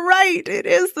 You're right. It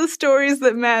is the stories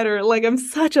that matter. Like, I'm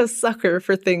such a sucker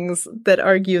for things that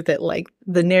argue that, like,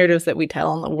 the narratives that we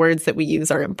tell and the words that we use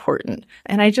are important.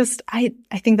 And I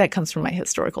think that comes from my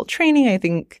historical training. I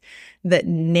think that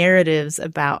narratives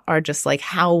are just like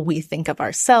how we think of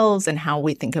ourselves and how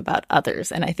we think about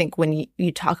others. And I think when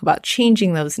you talk about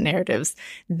changing those narratives,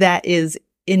 that is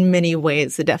in many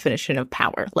ways the definition of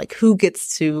power. Like, who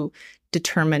gets to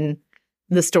determine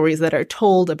the stories that are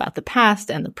told about the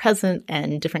past and the present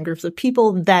and different groups of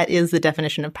people? That is the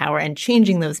definition of power. And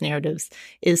changing those narratives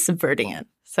is subverting it.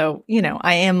 So, you know,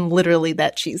 I am literally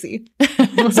that cheesy.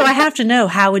 So I have to know,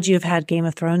 how would you have had Game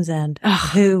of Thrones end?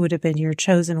 Who would have been your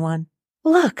chosen one?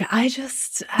 Look, I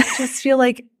just feel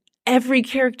like every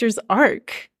character's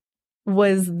arc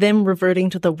was them reverting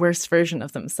to the worst version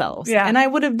of themselves. Yeah. And I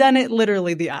would have done it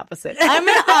literally the opposite. I'm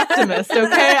an optimist,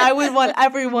 okay? I would want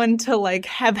everyone to like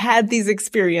have had these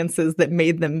experiences that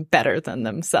made them better than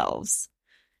themselves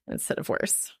instead of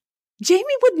worse. Jamie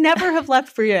would never have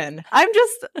left Brienne.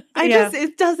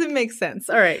 It doesn't make sense.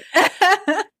 All right.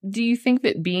 Do you think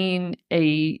that being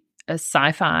a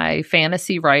sci-fi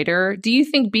fantasy writer, do you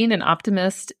think being an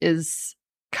optimist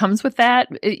comes with that?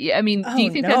 I mean, do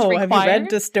you think that's required? Have you read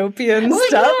dystopian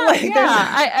stuff?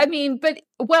 I mean,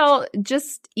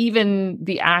 just even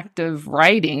the act of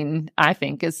writing, I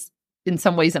think, is in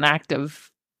some ways an act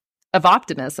of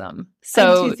optimism.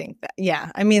 So I do think that.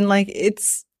 Yeah. I mean, like,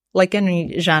 it's like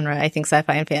any genre, I think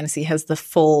sci-fi and fantasy has the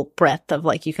full breadth of,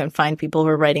 like, you can find people who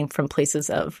are writing from places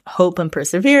of hope and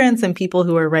perseverance and people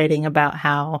who are writing about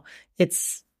how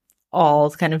it's all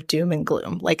kind of doom and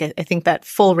gloom. Like, I think that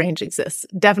full range exists.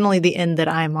 Definitely the end that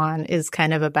I'm on is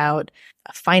kind of about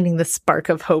finding the spark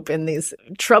of hope in these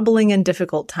troubling and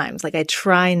difficult times. Like, I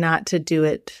try not to do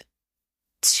it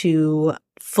too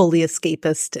fully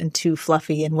escapist and too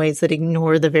fluffy in ways that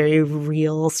ignore the very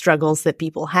real struggles that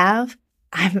people have.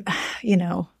 I'm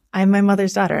my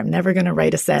mother's daughter. I'm never going to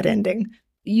write a sad ending.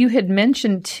 You had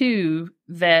mentioned too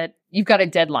that you've got a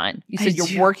deadline. You said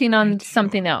you're working on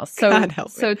something else.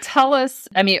 So tell us,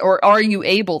 I mean, or are you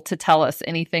able to tell us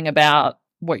anything about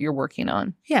what you're working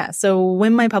on? Yeah. So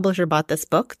when my publisher bought this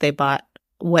book, they bought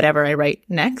Whatever I Write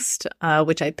Next,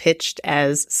 which I pitched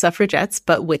as Suffragettes,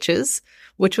 but Witches,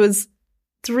 which was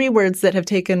 3 words that have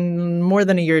taken more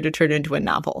than a year to turn into a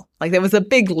novel. Like, that was a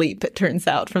big leap, it turns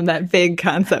out, from that vague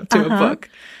concept to a book.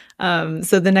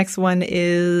 So the next one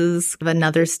is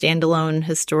another standalone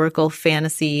historical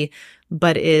fantasy,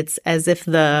 but it's as if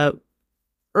the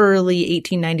early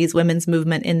 1890s women's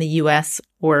movement in the U.S.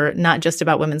 were not just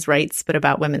about women's rights, but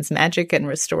about women's magic and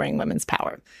restoring women's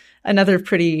power. Another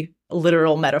pretty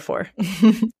literal metaphor.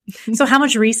 So how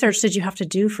much research did you have to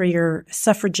do for your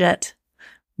suffragette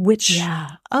witch? Yeah,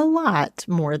 a lot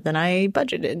more than I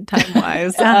budgeted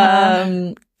time-wise.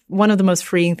 one of the most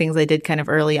freeing things I did kind of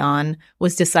early on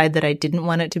was decide that I didn't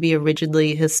want it to be a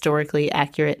rigidly historically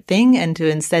accurate thing and to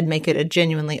instead make it a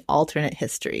genuinely alternate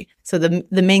history. So the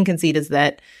main conceit is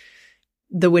that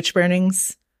the witch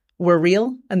burnings were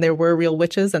real and there were real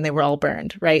witches and they were all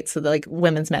burned, right? So like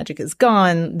women's magic is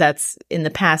gone. That's in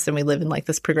the past and we live in like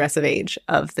this progressive age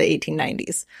of the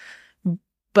 1890s.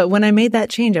 But when I made that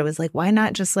change, I was like, why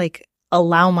not just like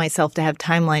allow myself to have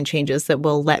timeline changes that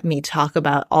will let me talk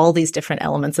about all these different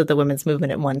elements of the women's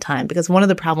movement at one time? Because one of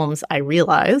the problems I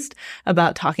realized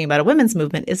about talking about a women's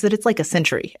movement is that it's like a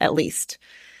century at least.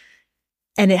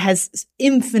 And it has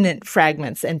infinite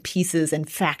fragments and pieces and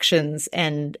factions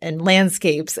and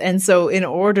landscapes. And so in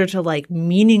order to like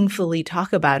meaningfully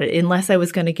talk about it, unless I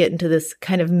was going to get into this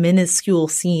kind of minuscule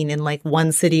scene in like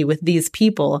one city with these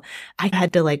people, I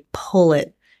had to like pull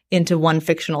it into one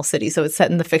fictional city. So it's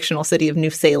set in the fictional city of New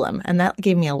Salem. And that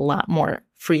gave me a lot more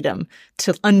freedom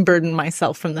to unburden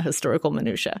myself from the historical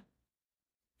minutia.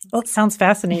 Well, it sounds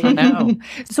fascinating.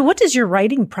 So what does your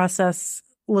writing process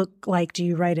look like? Do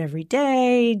you write every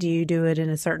day? Do you do it in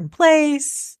a certain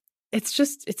place?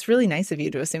 It's really nice of you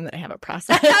to assume that I have a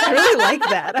process. I really like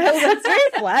that. That's very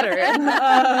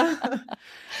flattering.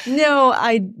 No,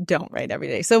 I don't write every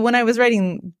day. So when I was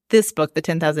writing this book, The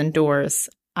 10,000 Doors,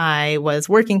 I was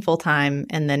working full time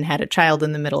and then had a child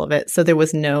in the middle of it. So it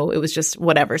was just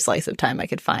whatever slice of time I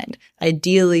could find.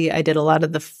 Ideally, I did a lot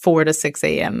of the 4 to 6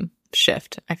 a.m.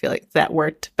 shift. I feel like that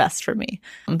worked best for me.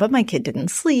 But my kid didn't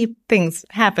sleep. Things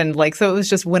happened. So it was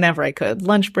just whenever I could.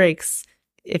 Lunch breaks.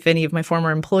 If any of my former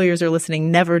employers are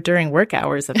listening, never during work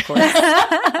hours, of course.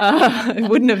 I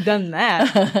wouldn't have done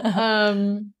that.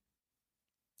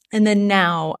 And then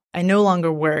now I no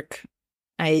longer work.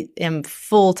 I am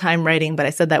full-time writing, but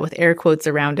I said that with air quotes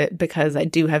around it because I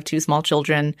do have 2 small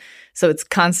children. So it's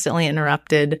constantly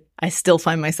interrupted. I still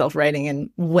find myself writing in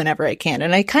whenever I can.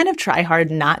 And I kind of try hard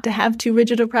not to have too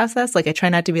rigid a process. Like I try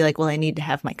not to be like, well, I need to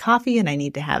have my coffee and I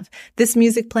need to have this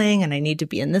music playing and I need to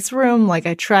be in this room. Like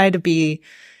I try to be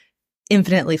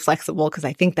infinitely flexible because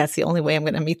I think that's the only way I'm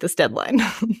going to meet this deadline.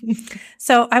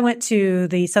 So I went to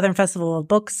the Southern Festival of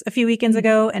Books a few weekends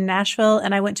ago in Nashville,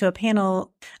 and I went to a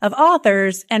panel of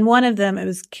authors, and one of them, it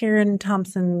was Karen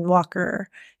Thompson Walker,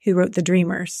 who wrote The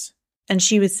Dreamers. And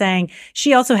she was saying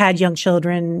she also had young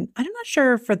children. I'm not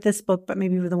sure for this book, but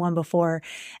maybe for the one before.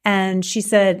 And she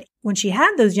said when she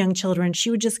had those young children,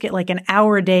 she would just get like an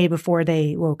hour a day before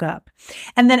they woke up.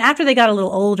 And then after they got a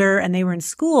little older and they were in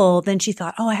school, then she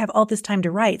thought, oh, I have all this time to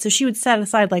write. So she would set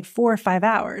aside like 4 or 5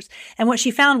 hours. And what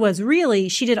she found was really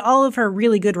she did all of her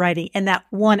really good writing in that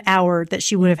 1 hour that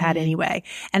she would have had anyway.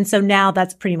 And so now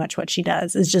that's pretty much what she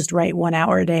does is just write 1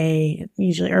 hour a day,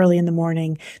 usually early in the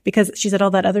morning, because she said all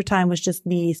that other time was just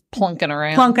me plunking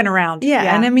around.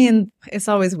 Yeah. And I mean, it's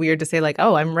always weird to say like,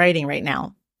 oh, I'm writing right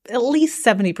now. At least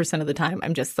 70% of the time,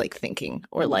 I'm just like thinking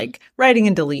or like writing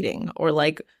and deleting or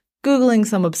like Googling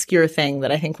some obscure thing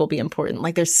that I think will be important.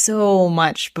 Like there's so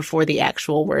much before the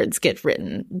actual words get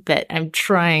written that I'm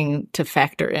trying to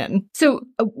factor in. So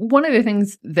one of the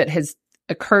things that has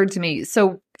occurred to me,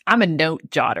 so I'm a note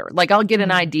jotter. Like I'll get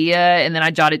an idea and then I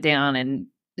jot it down. And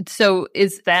so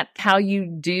is that how you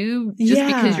do just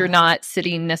because you're not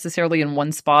sitting necessarily in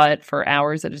one spot for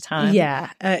hours at a time?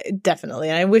 Yeah, definitely.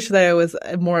 And I wish that I was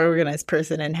a more organized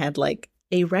person and had like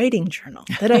a writing journal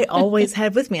that I always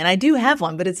had with me. And I do have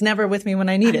one, but it's never with me when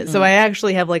I need it. So I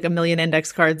actually have like a million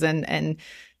index cards and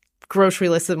grocery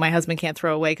lists that my husband can't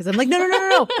throw away because I'm like, no.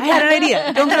 I had an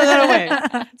idea. Don't throw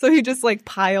that away. So he just like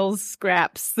piles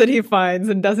scraps that he finds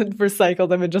and doesn't recycle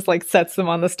them and just like sets them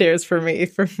on the stairs for me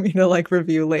to like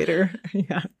review later.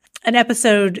 Yeah. An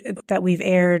episode that we've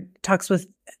aired talks with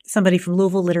somebody from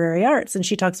Louisville Literary Arts, and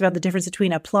she talks about the difference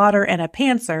between a plotter and a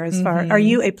pantser. Are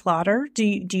you a plotter? Do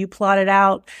you plot it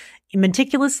out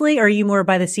meticulously, or are you more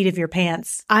by the seat of your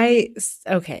pants?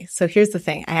 Okay, so here's the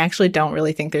thing. I actually don't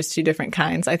really think there's 2 different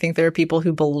kinds. I think there are people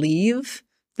who believe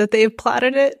that they've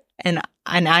plotted it, and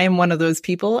I am one of those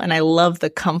people, and I love the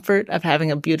comfort of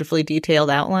having a beautifully detailed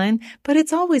outline, but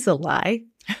it's always a lie.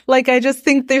 Like, I just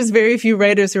think there's very few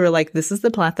writers who are like, this is the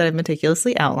plot that I've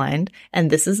meticulously outlined, and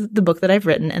this is the book that I've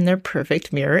written, and they're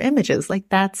perfect mirror images. Like,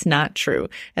 that's not true.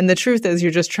 And the truth is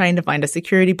you're just trying to find a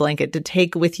security blanket to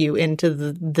take with you into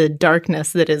the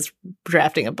darkness that is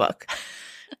drafting a book.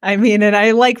 I mean, and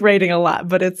I like writing a lot,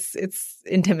 but it's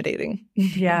intimidating.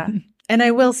 Yeah. And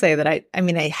I will say that I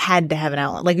had to have an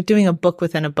outline, like doing a book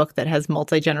within a book that has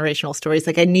multi-generational stories.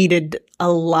 Like I needed a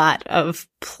lot of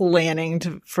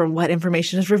planning for what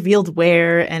information is revealed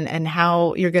where and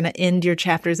how you're going to end your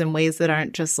chapters in ways that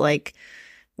aren't just like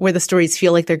where the stories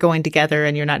feel like they're going together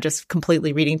and you're not just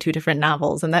completely reading 2 different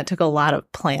novels. And that took a lot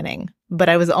of planning. but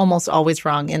I was almost always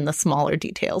wrong in the smaller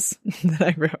details that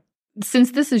I wrote.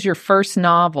 Since this is your first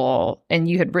novel and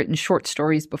you had written short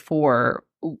stories before,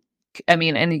 I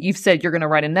mean, and you've said you're going to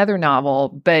write another novel,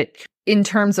 but in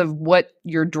terms of what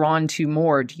you're drawn to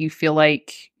more, do you feel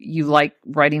like you like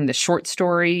writing the short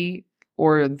story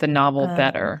or the novel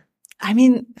better? I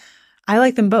mean, I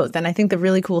like them both. And I think the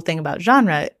really cool thing about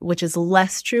genre, which is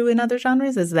less true in other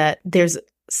genres, is that there's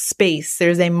space.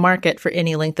 There's a market for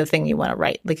any length of thing you want to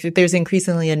write. Like there's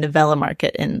increasingly a novella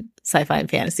market in sci-fi and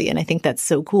fantasy. And I think that's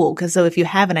so cool because so if you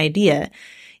have an idea,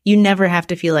 you never have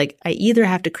to feel like I either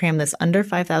have to cram this under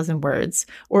 5,000 words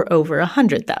or over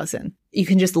 100,000. You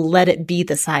can just let it be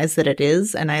the size that it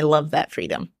is. And I love that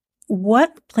freedom.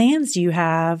 What plans do you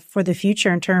have for the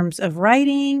future in terms of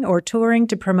writing or touring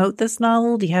to promote this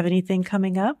novel? Do you have anything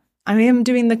coming up? I am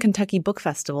doing the Kentucky Book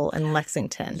Festival in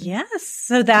Lexington. Yes.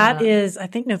 So that is, I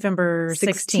think, November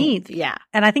 16th. Yeah.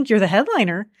 And I think you're the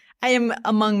headliner. I am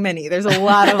among many. There's a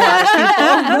lot of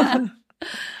people.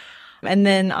 And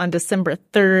then on December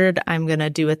 3rd, I'm going to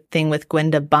do a thing with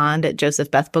Gwenda Bond at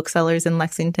Joseph Beth Booksellers in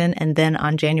Lexington. And then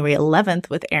on January 11th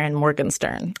with Erin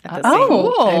Morgenstern.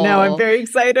 Cool. I know. I'm very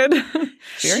excited.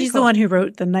 She's the one who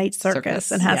wrote The Night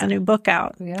Circus and has a new book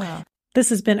out. Yeah. This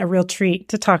has been a real treat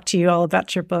to talk to you all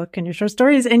about your book and your short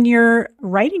stories and your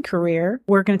writing career.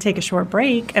 We're going to take a short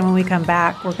break. And when we come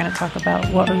back, we're going to talk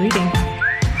about what we're reading.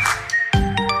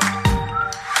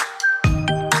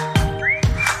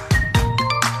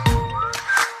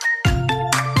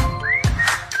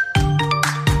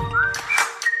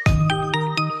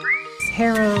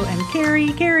 Harrow and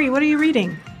Carrie. Carrie, what are you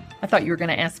reading? I thought you were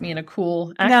going to ask me in a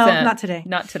cool accent. No, not today.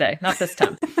 Not today. Not this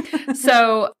time.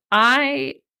 So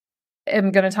I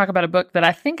am going to talk about a book that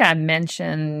I think I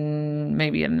mentioned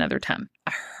maybe another time.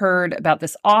 I heard about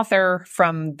this author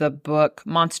from the book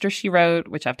Monster She Wrote,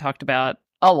 which I've talked about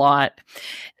a lot.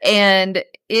 And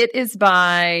it is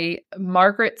by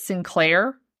Margaret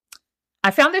Sinclair. I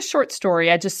found this short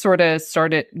story. I just sort of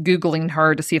started Googling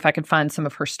her to see if I could find some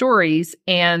of her stories.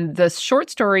 And the short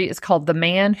story is called The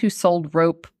Man Who Sold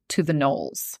Rope to the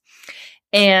Knolls.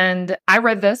 And I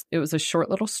read this. It was a short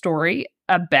little story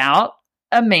about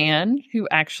a man who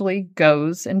actually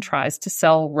goes and tries to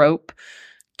sell rope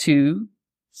to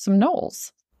some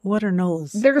gnolls. What are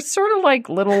gnolls? They're sort of like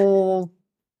little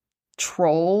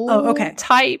troll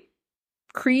type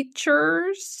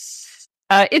creatures.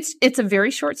 It's a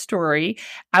very short story.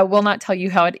 I will not tell you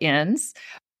how it ends.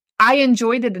 I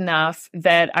enjoyed it enough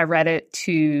that I read it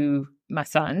to my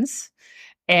sons,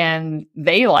 and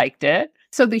they liked it.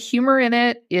 So the humor in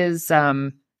it is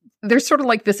there's sort of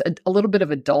like this a little bit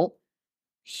of adult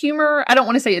humor. I don't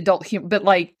want to say adult humor, but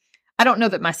like I don't know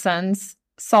that my sons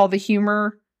saw the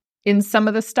humor in some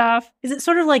of the stuff. Is it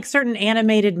sort of like certain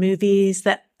animated movies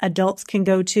that adults can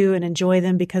go to and enjoy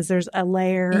them because there's a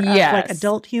layer of like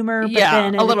adult humor, but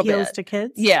then it appeals to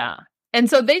kids? Yeah. And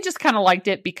so they just kind of liked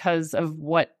it because of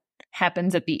what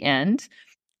happens at the end.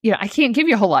 You know, I can't give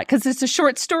you a whole lot because it's a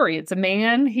short story. It's a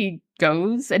man, he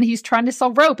goes and he's trying to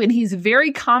sell rope and he's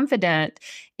very confident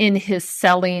in his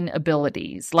selling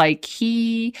abilities. Like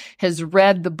he has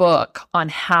read the book on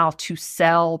how to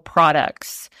sell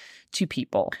products to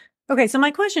people. Okay, so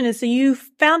my question is, so you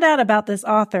found out about this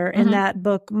author in that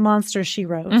book, Monster She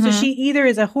Wrote. So she either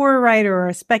is a horror writer or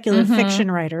a speculative fiction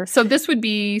writer. So this would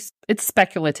be, it's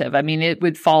speculative. I mean, it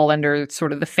would fall under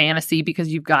sort of the fantasy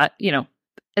because you've got, you know,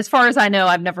 as far as I know,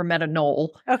 I've never met a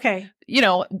gnoll. Okay. You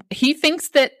know, he thinks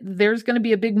that there's going to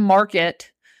be a big market,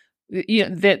 you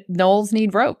know, that gnolls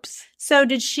need ropes. So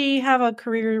did she have a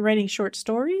career writing short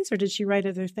stories or did she write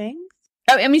other things?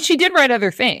 I mean, she did write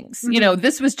other things. You know,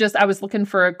 this was just, I was looking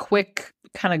for a quick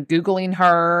kind of Googling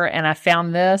her and I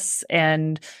found this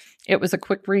and it was a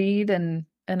quick read and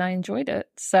I enjoyed it.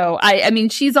 So, I mean,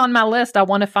 she's on my list. I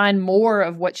want to find more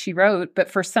of what she wrote.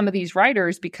 But for some of these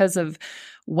writers, because of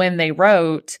when they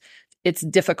wrote, it's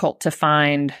difficult to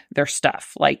find their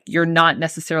stuff. Like, you're not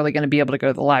necessarily going to be able to go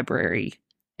to the library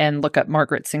and look up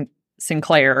Margaret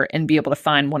Sinclair and be able to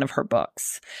find one of her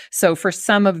books. So for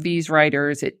some of these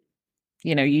writers,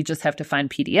 you know, you just have to find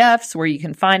PDFs where you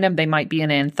can find them. They might be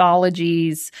in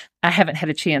anthologies. I haven't had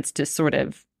a chance to sort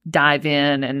of dive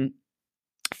in and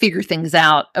figure things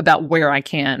out about where I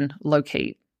can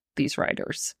locate these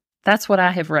writers. That's what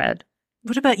I have read.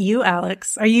 What about you,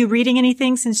 Alix? Are you reading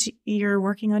anything since you're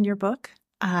working on your book?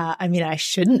 I mean, I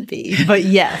shouldn't be, but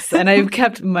yes. And I've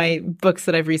kept my books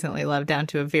that I've recently loved down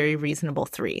to a very reasonable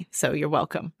 3. So you're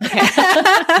welcome. Okay.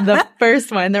 The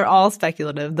first one, they're all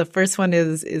speculative. The first one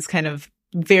is kind of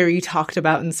very talked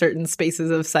about in certain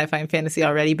spaces of sci-fi and fantasy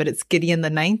already, but it's Gideon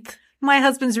the Ninth. My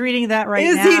husband's reading that right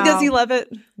Is now. he? Does he love it?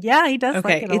 Yeah, he does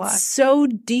Okay, like it a lot. it's so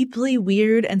deeply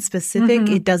weird and specific.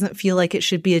 Mhm. It doesn't feel like it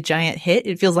should be a giant hit.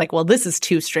 It feels like, well, this is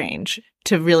too strange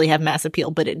to really have mass appeal,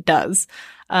 but it does.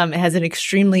 It has an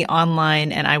extremely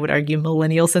online and I would argue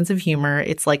millennial sense of humor.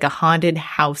 It's like a haunted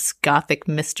house gothic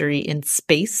mystery in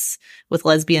space with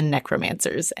lesbian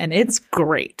necromancers, and it's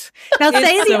great. Now It's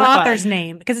say the so fun. author's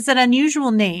name, because it's an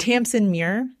unusual name. Tamsin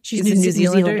Muir. She's a New New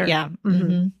Zealander. Zealander. Yeah. Mhm.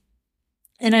 Mhm.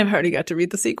 And I've already got to read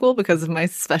the sequel because of my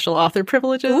special author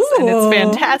privileges, and it's Ooh.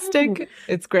 fantastic.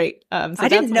 It's great. So I that's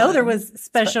didn't know one. there was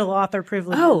special author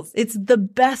privileges. Oh, it's the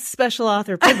best special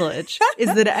author privilege is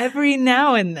that every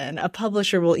now and then a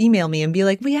publisher will email me and be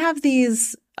like, we have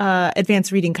these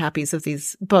advanced reading copies of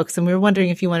these books, and we were wondering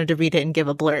if you wanted to read it and give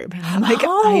a blurb. And I'm like,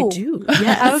 Oh. I do.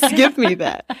 Yes, give me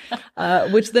that.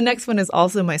 Which the next one is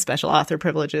also my special author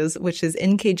privileges, which is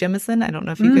N.K. Jemisin. I don't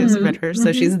know if you guys read her.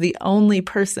 So she's the only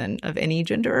person of any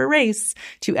gender or race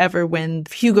to ever win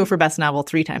Hugo for Best Novel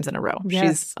 3 times in a row. Yes.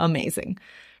 She's amazing.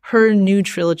 Her new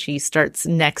trilogy starts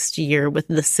next year with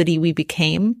The City We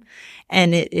Became,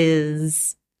 and it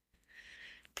is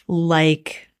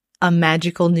like a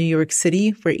magical New York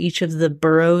City where each of the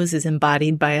boroughs is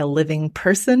embodied by a living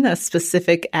person, a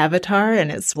specific avatar,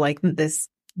 and it's like this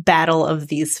battle of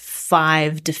these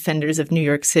 5 defenders of New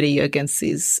York City against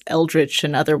these eldritch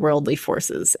and otherworldly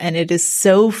forces. And it is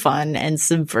so fun and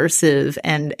subversive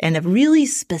and a really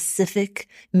specific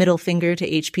middle finger to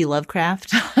H.P.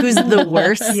 Lovecraft, who's the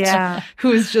worst. Yeah.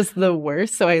 Who is just the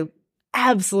worst. So I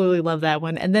absolutely love that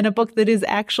one. And then a book that is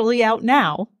actually out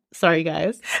now, sorry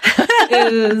guys,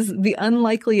 is The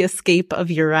Unlikely Escape of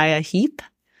Uriah Heep.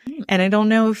 And I don't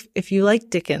know if you like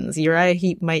Dickens, Uriah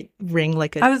Heep might ring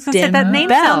like a I was going to say dim that name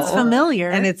bell. sounds familiar.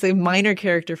 And it's a minor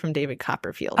character from David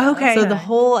Copperfield. Okay. So the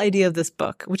whole idea of this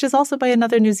book, which is also by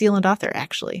another New Zealand author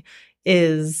actually,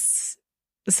 is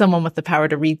someone with the power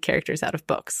to read characters out of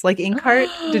books. Like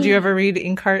Inkheart. Did you ever read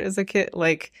Inkheart as a kid?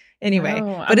 Like, anyway.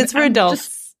 No, but it's for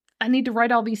adults. I need to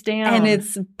write all these down. And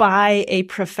it's by a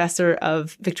professor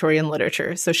of Victorian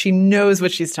literature. So she knows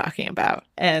what she's talking about.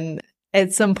 And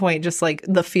at some point, just like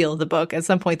the feel of the book, at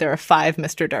some point there are 5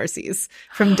 Mr. Darcys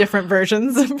from different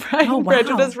versions of Pride and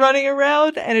Prejudice running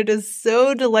around. And it is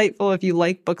so delightful if you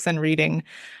like books and reading.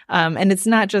 And it's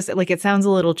not just like, it sounds a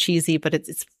little cheesy, but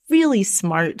it's really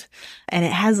smart. And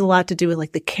it has a lot to do with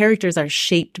like the characters are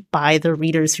shaped by the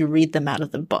readers who read them out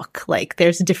of the book. Like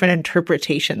there's different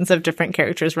interpretations of different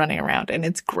characters running around, and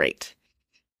it's great.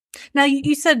 Now,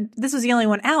 you said this was the only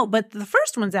one out, but the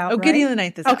first one's out, Oh, right? Gideon the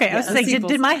Ninth is out. Okay, I was Yeah, saying, the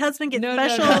sequel's did my out. husband get No,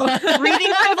 special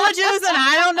reading privileges and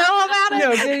I don't know about it?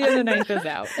 No, Gideon the Ninth is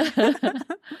out.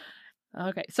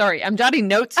 Okay, sorry, I'm jotting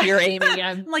notes here, Amy.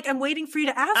 I'm waiting for you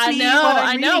to ask I me. know, what I'm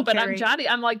I know, reading, but Carrie. I'm jotting.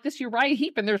 I'm like, this Uriah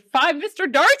Heep, and there's 5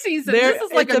 Mr. Darcys, and There- this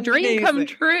is like it's a dream come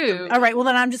amazing. true. All right, well,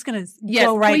 then I'm just going to Yes,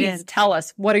 go right please in. tell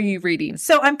us, what are you reading?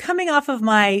 So I'm coming off of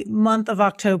my month of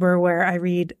October where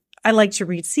I like to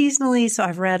read seasonally. So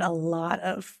I've read a lot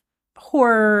of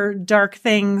horror, dark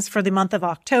things for the month of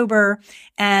October.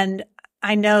 And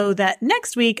I know that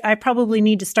next week I probably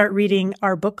need to start reading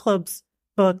our book club's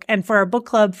book. And for our book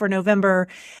club for November,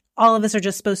 all of us are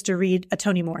just supposed to read a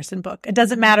Toni Morrison book. It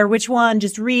doesn't matter which one,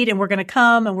 just read, and we're going to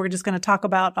come and we're just going to talk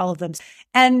about all of them.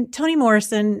 And Toni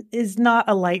Morrison is not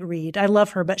a light read. I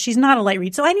love her, but she's not a light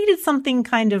read. So I needed something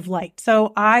kind of light.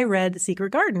 So I read The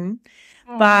Secret Garden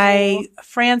by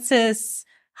Frances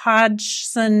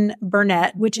Hodgson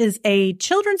Burnett, which is a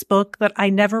children's book that I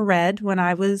never read when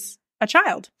I was a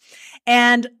child.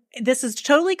 And this is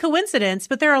totally coincidence,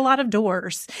 but there are a lot of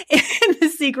doors in The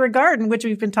Secret Garden, which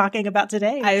we've been talking about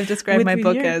today. I have described with my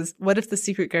book you. as, what if The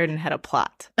Secret Garden had a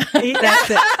plot? That's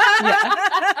it. Yeah.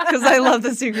 Because I love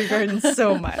The Secret Garden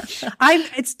so much.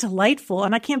 It's delightful.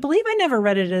 And I can't believe I never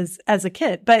read it as a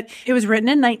kid, but it was written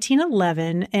in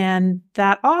 1911. And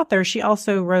that author, she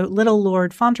also wrote Little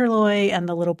Lord Fauntleroy and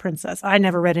The Little Princess. I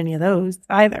never read any of those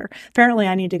either. Apparently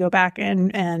I need to go back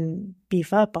and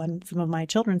beef up on some of my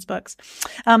children's books.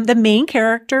 The main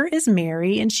character is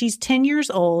Mary, and she's 10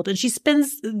 years old, and she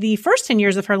spends the first 10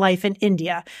 years of her life in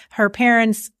India. Her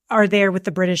parents are there with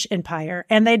the British Empire,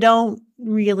 and they don't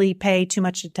really pay too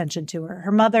much attention to her.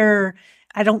 Her mother,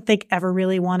 I don't think, ever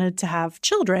really wanted to have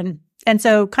children, and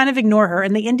so kind of ignore her.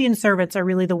 And the Indian servants are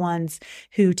really the ones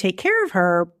who take care of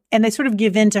her, and they sort of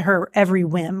give in to her every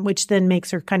whim, which then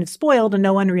makes her kind of spoiled, and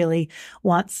no one really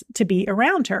wants to be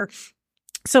around her.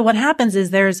 So what happens is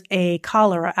there's a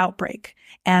cholera outbreak,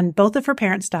 and both of her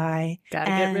parents die. Gotta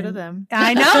get rid of them.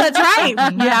 I know, that's right.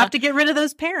 You have to get rid of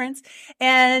those parents.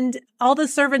 And all the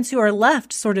servants who are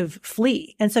left sort of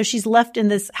flee. And so she's left in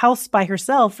this house by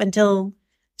herself until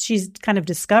she's kind of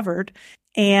discovered.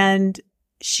 And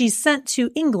she's sent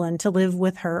to England to live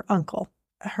with her uncle.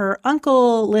 Her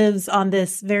uncle lives on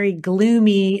this very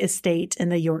gloomy estate in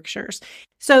the Yorkshires.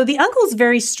 So the uncle's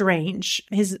very strange.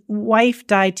 His wife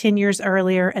died 10 years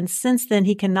earlier, and since then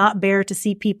he cannot bear to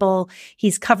see people.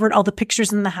 He's covered all the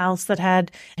pictures in the house that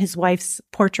had his wife's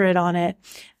portrait on it.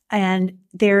 And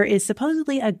there is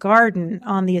supposedly a garden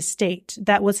on the estate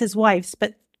that was his wife's,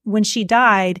 but when she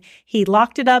died, he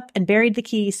locked it up and buried the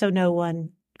key so no one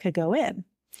could go in.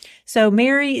 So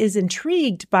Mary is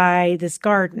intrigued by this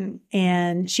garden,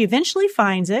 and she eventually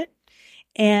finds it,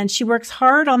 and she works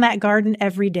hard on that garden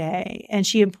every day, and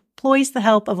she employs the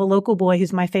help of a local boy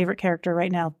who's my favorite character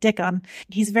right now, Dickon.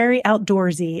 He's very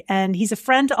outdoorsy, and he's a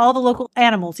friend to all the local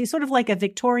animals. He's sort of like a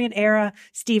Victorian era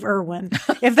Steve Irwin,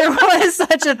 if there was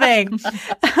such a thing.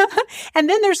 And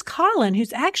then there's Colin,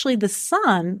 who's actually the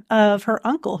son of her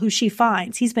uncle, who she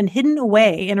finds. He's been hidden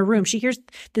away in a room. She hears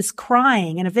this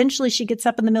crying, and eventually she gets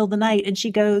up in the middle of the night, and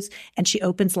she goes and she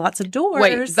opens lots of doors.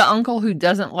 Wait, the uncle who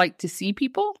doesn't like to see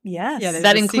people? Yes. Yeah,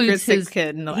 that includes his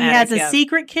kid in the he attic. has a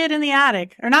secret kid in the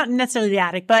attic, or not necessarily the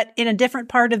attic, but in a different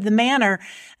part of the manor.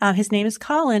 His name is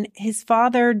Colin. His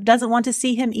father doesn't want to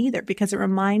see him either because it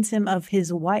reminds him of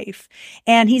his wife.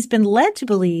 And he's been led to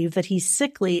believe that he's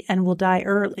sickly and will die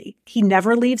early. He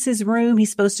never leaves his room.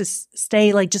 He's supposed to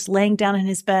stay like just laying down in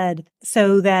his bed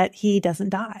so that he doesn't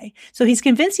die. So he's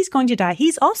convinced he's going to die.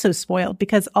 He's also spoiled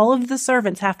because all of the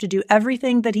servants have to do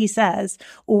everything that he says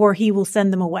or he will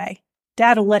send them away.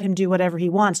 Dad will let him do whatever he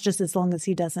wants just as long as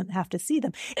he doesn't have to see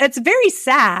them. It's very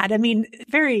sad. I mean,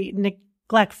 very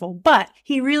neglectful, but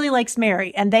he really likes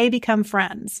Mary and they become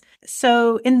friends.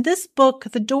 So in this book,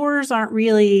 the doors aren't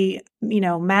really,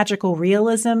 magical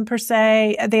realism per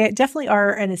se. They definitely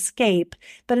are an escape,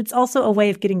 but it's also a way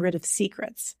of getting rid of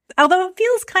secrets. Although it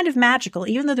feels kind of magical,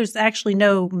 even though there's actually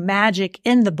no magic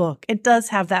in the book, it does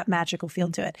have that magical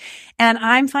feel to it. And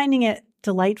I'm finding it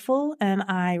delightful and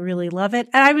I really love it.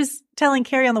 And I was telling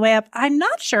Carrie on the way up, I'm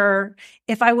not sure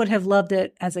if I would have loved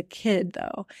it as a kid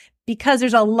though, because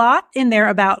there's a lot in there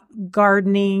about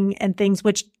gardening and things,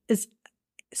 which is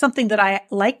something that I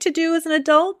like to do as an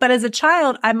adult, but as a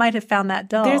child, I might have found that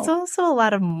dull. There's also a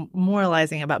lot of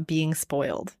moralizing about being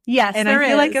spoiled. Yes, and there I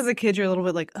feel is. like as a kid, you're a little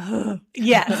bit like, ugh.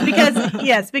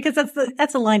 Because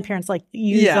that's a line parents like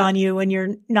use on you when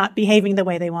you're not behaving the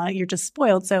way they want. You're just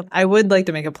spoiled. So I would like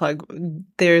to make a plug.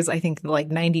 There's, I think,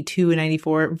 like 92 and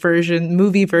 94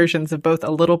 movie versions of both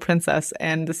A Little Princess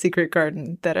and The Secret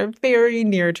Garden that are very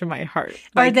near to my heart.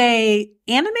 Are they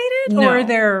animated or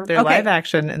they're live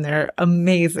action and they're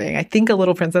amazing. I think A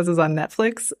Little Princess is on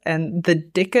Netflix, and the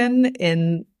Dickon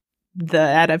in the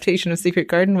adaptation of Secret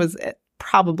Garden was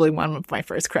probably one of my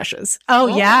first crushes. Oh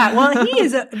yeah. Well, he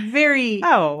is a very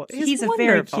he's a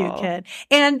very cute kid.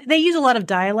 And they use a lot of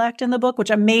dialect in the book, which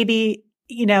I maybe,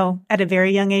 at a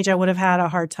very young age I would have had a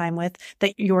hard time with,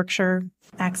 the Yorkshire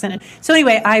accent. So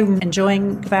anyway, I'm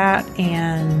enjoying that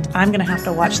and I'm going to have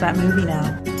to watch that movie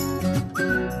now.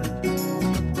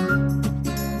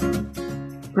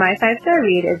 My 5-star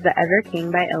read is The Ever King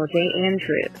by L.J.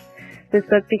 Andrews. This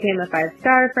book became a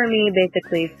 5-star for me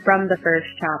basically from the first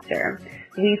chapter.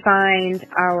 We find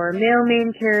our male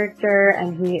main character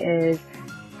and he is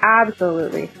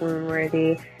absolutely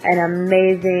swoon-worthy, an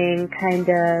amazing kind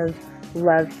of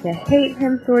love to hate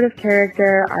him sort of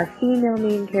character. Our female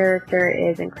main character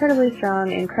is incredibly strong,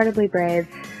 incredibly brave,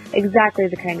 exactly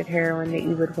the kind of heroine that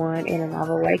you would want in a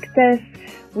novel like this.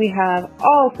 We have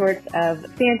all sorts of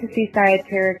fantasy side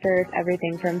characters,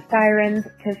 everything from sirens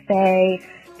to fae,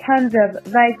 tons of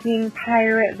Viking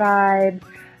pirate vibes,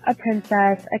 a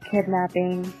princess, a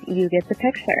kidnapping. You get the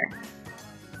picture.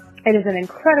 It is an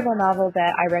incredible novel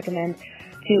that I recommend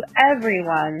to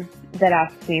everyone that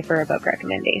asks me for a book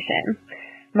recommendation.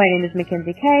 My name is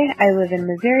Mackenzie Kay. I live in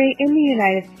Missouri in the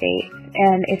United States.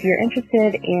 And if you're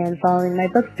interested in following my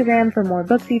Bookstagram for more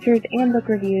book features and book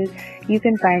reviews, you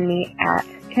can find me at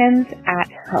Ken's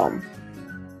at Home.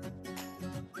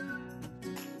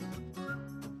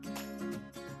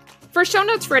 For show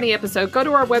notes for any episode, go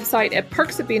to our website at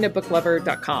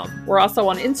perksofbeingabooklover.com. We're also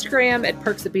on Instagram at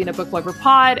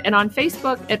perksofbeingabookloverpod and on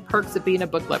Facebook at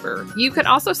perksofbeingabooklover. You can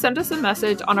also send us a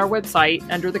message on our website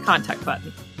under the contact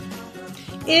button.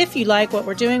 If you like what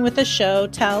we're doing with the show,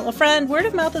 tell a friend. Word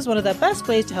of mouth is one of the best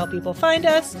ways to help people find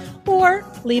us, or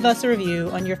leave us a review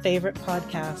on your favorite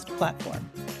podcast platform.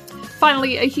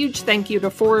 Finally, a huge thank you to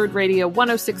Forward Radio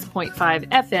 106.5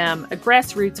 FM, a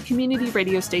grassroots community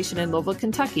radio station in Louisville,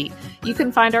 Kentucky. You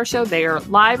can find our show there,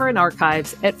 live or in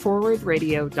archives, at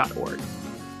forwardradio.org.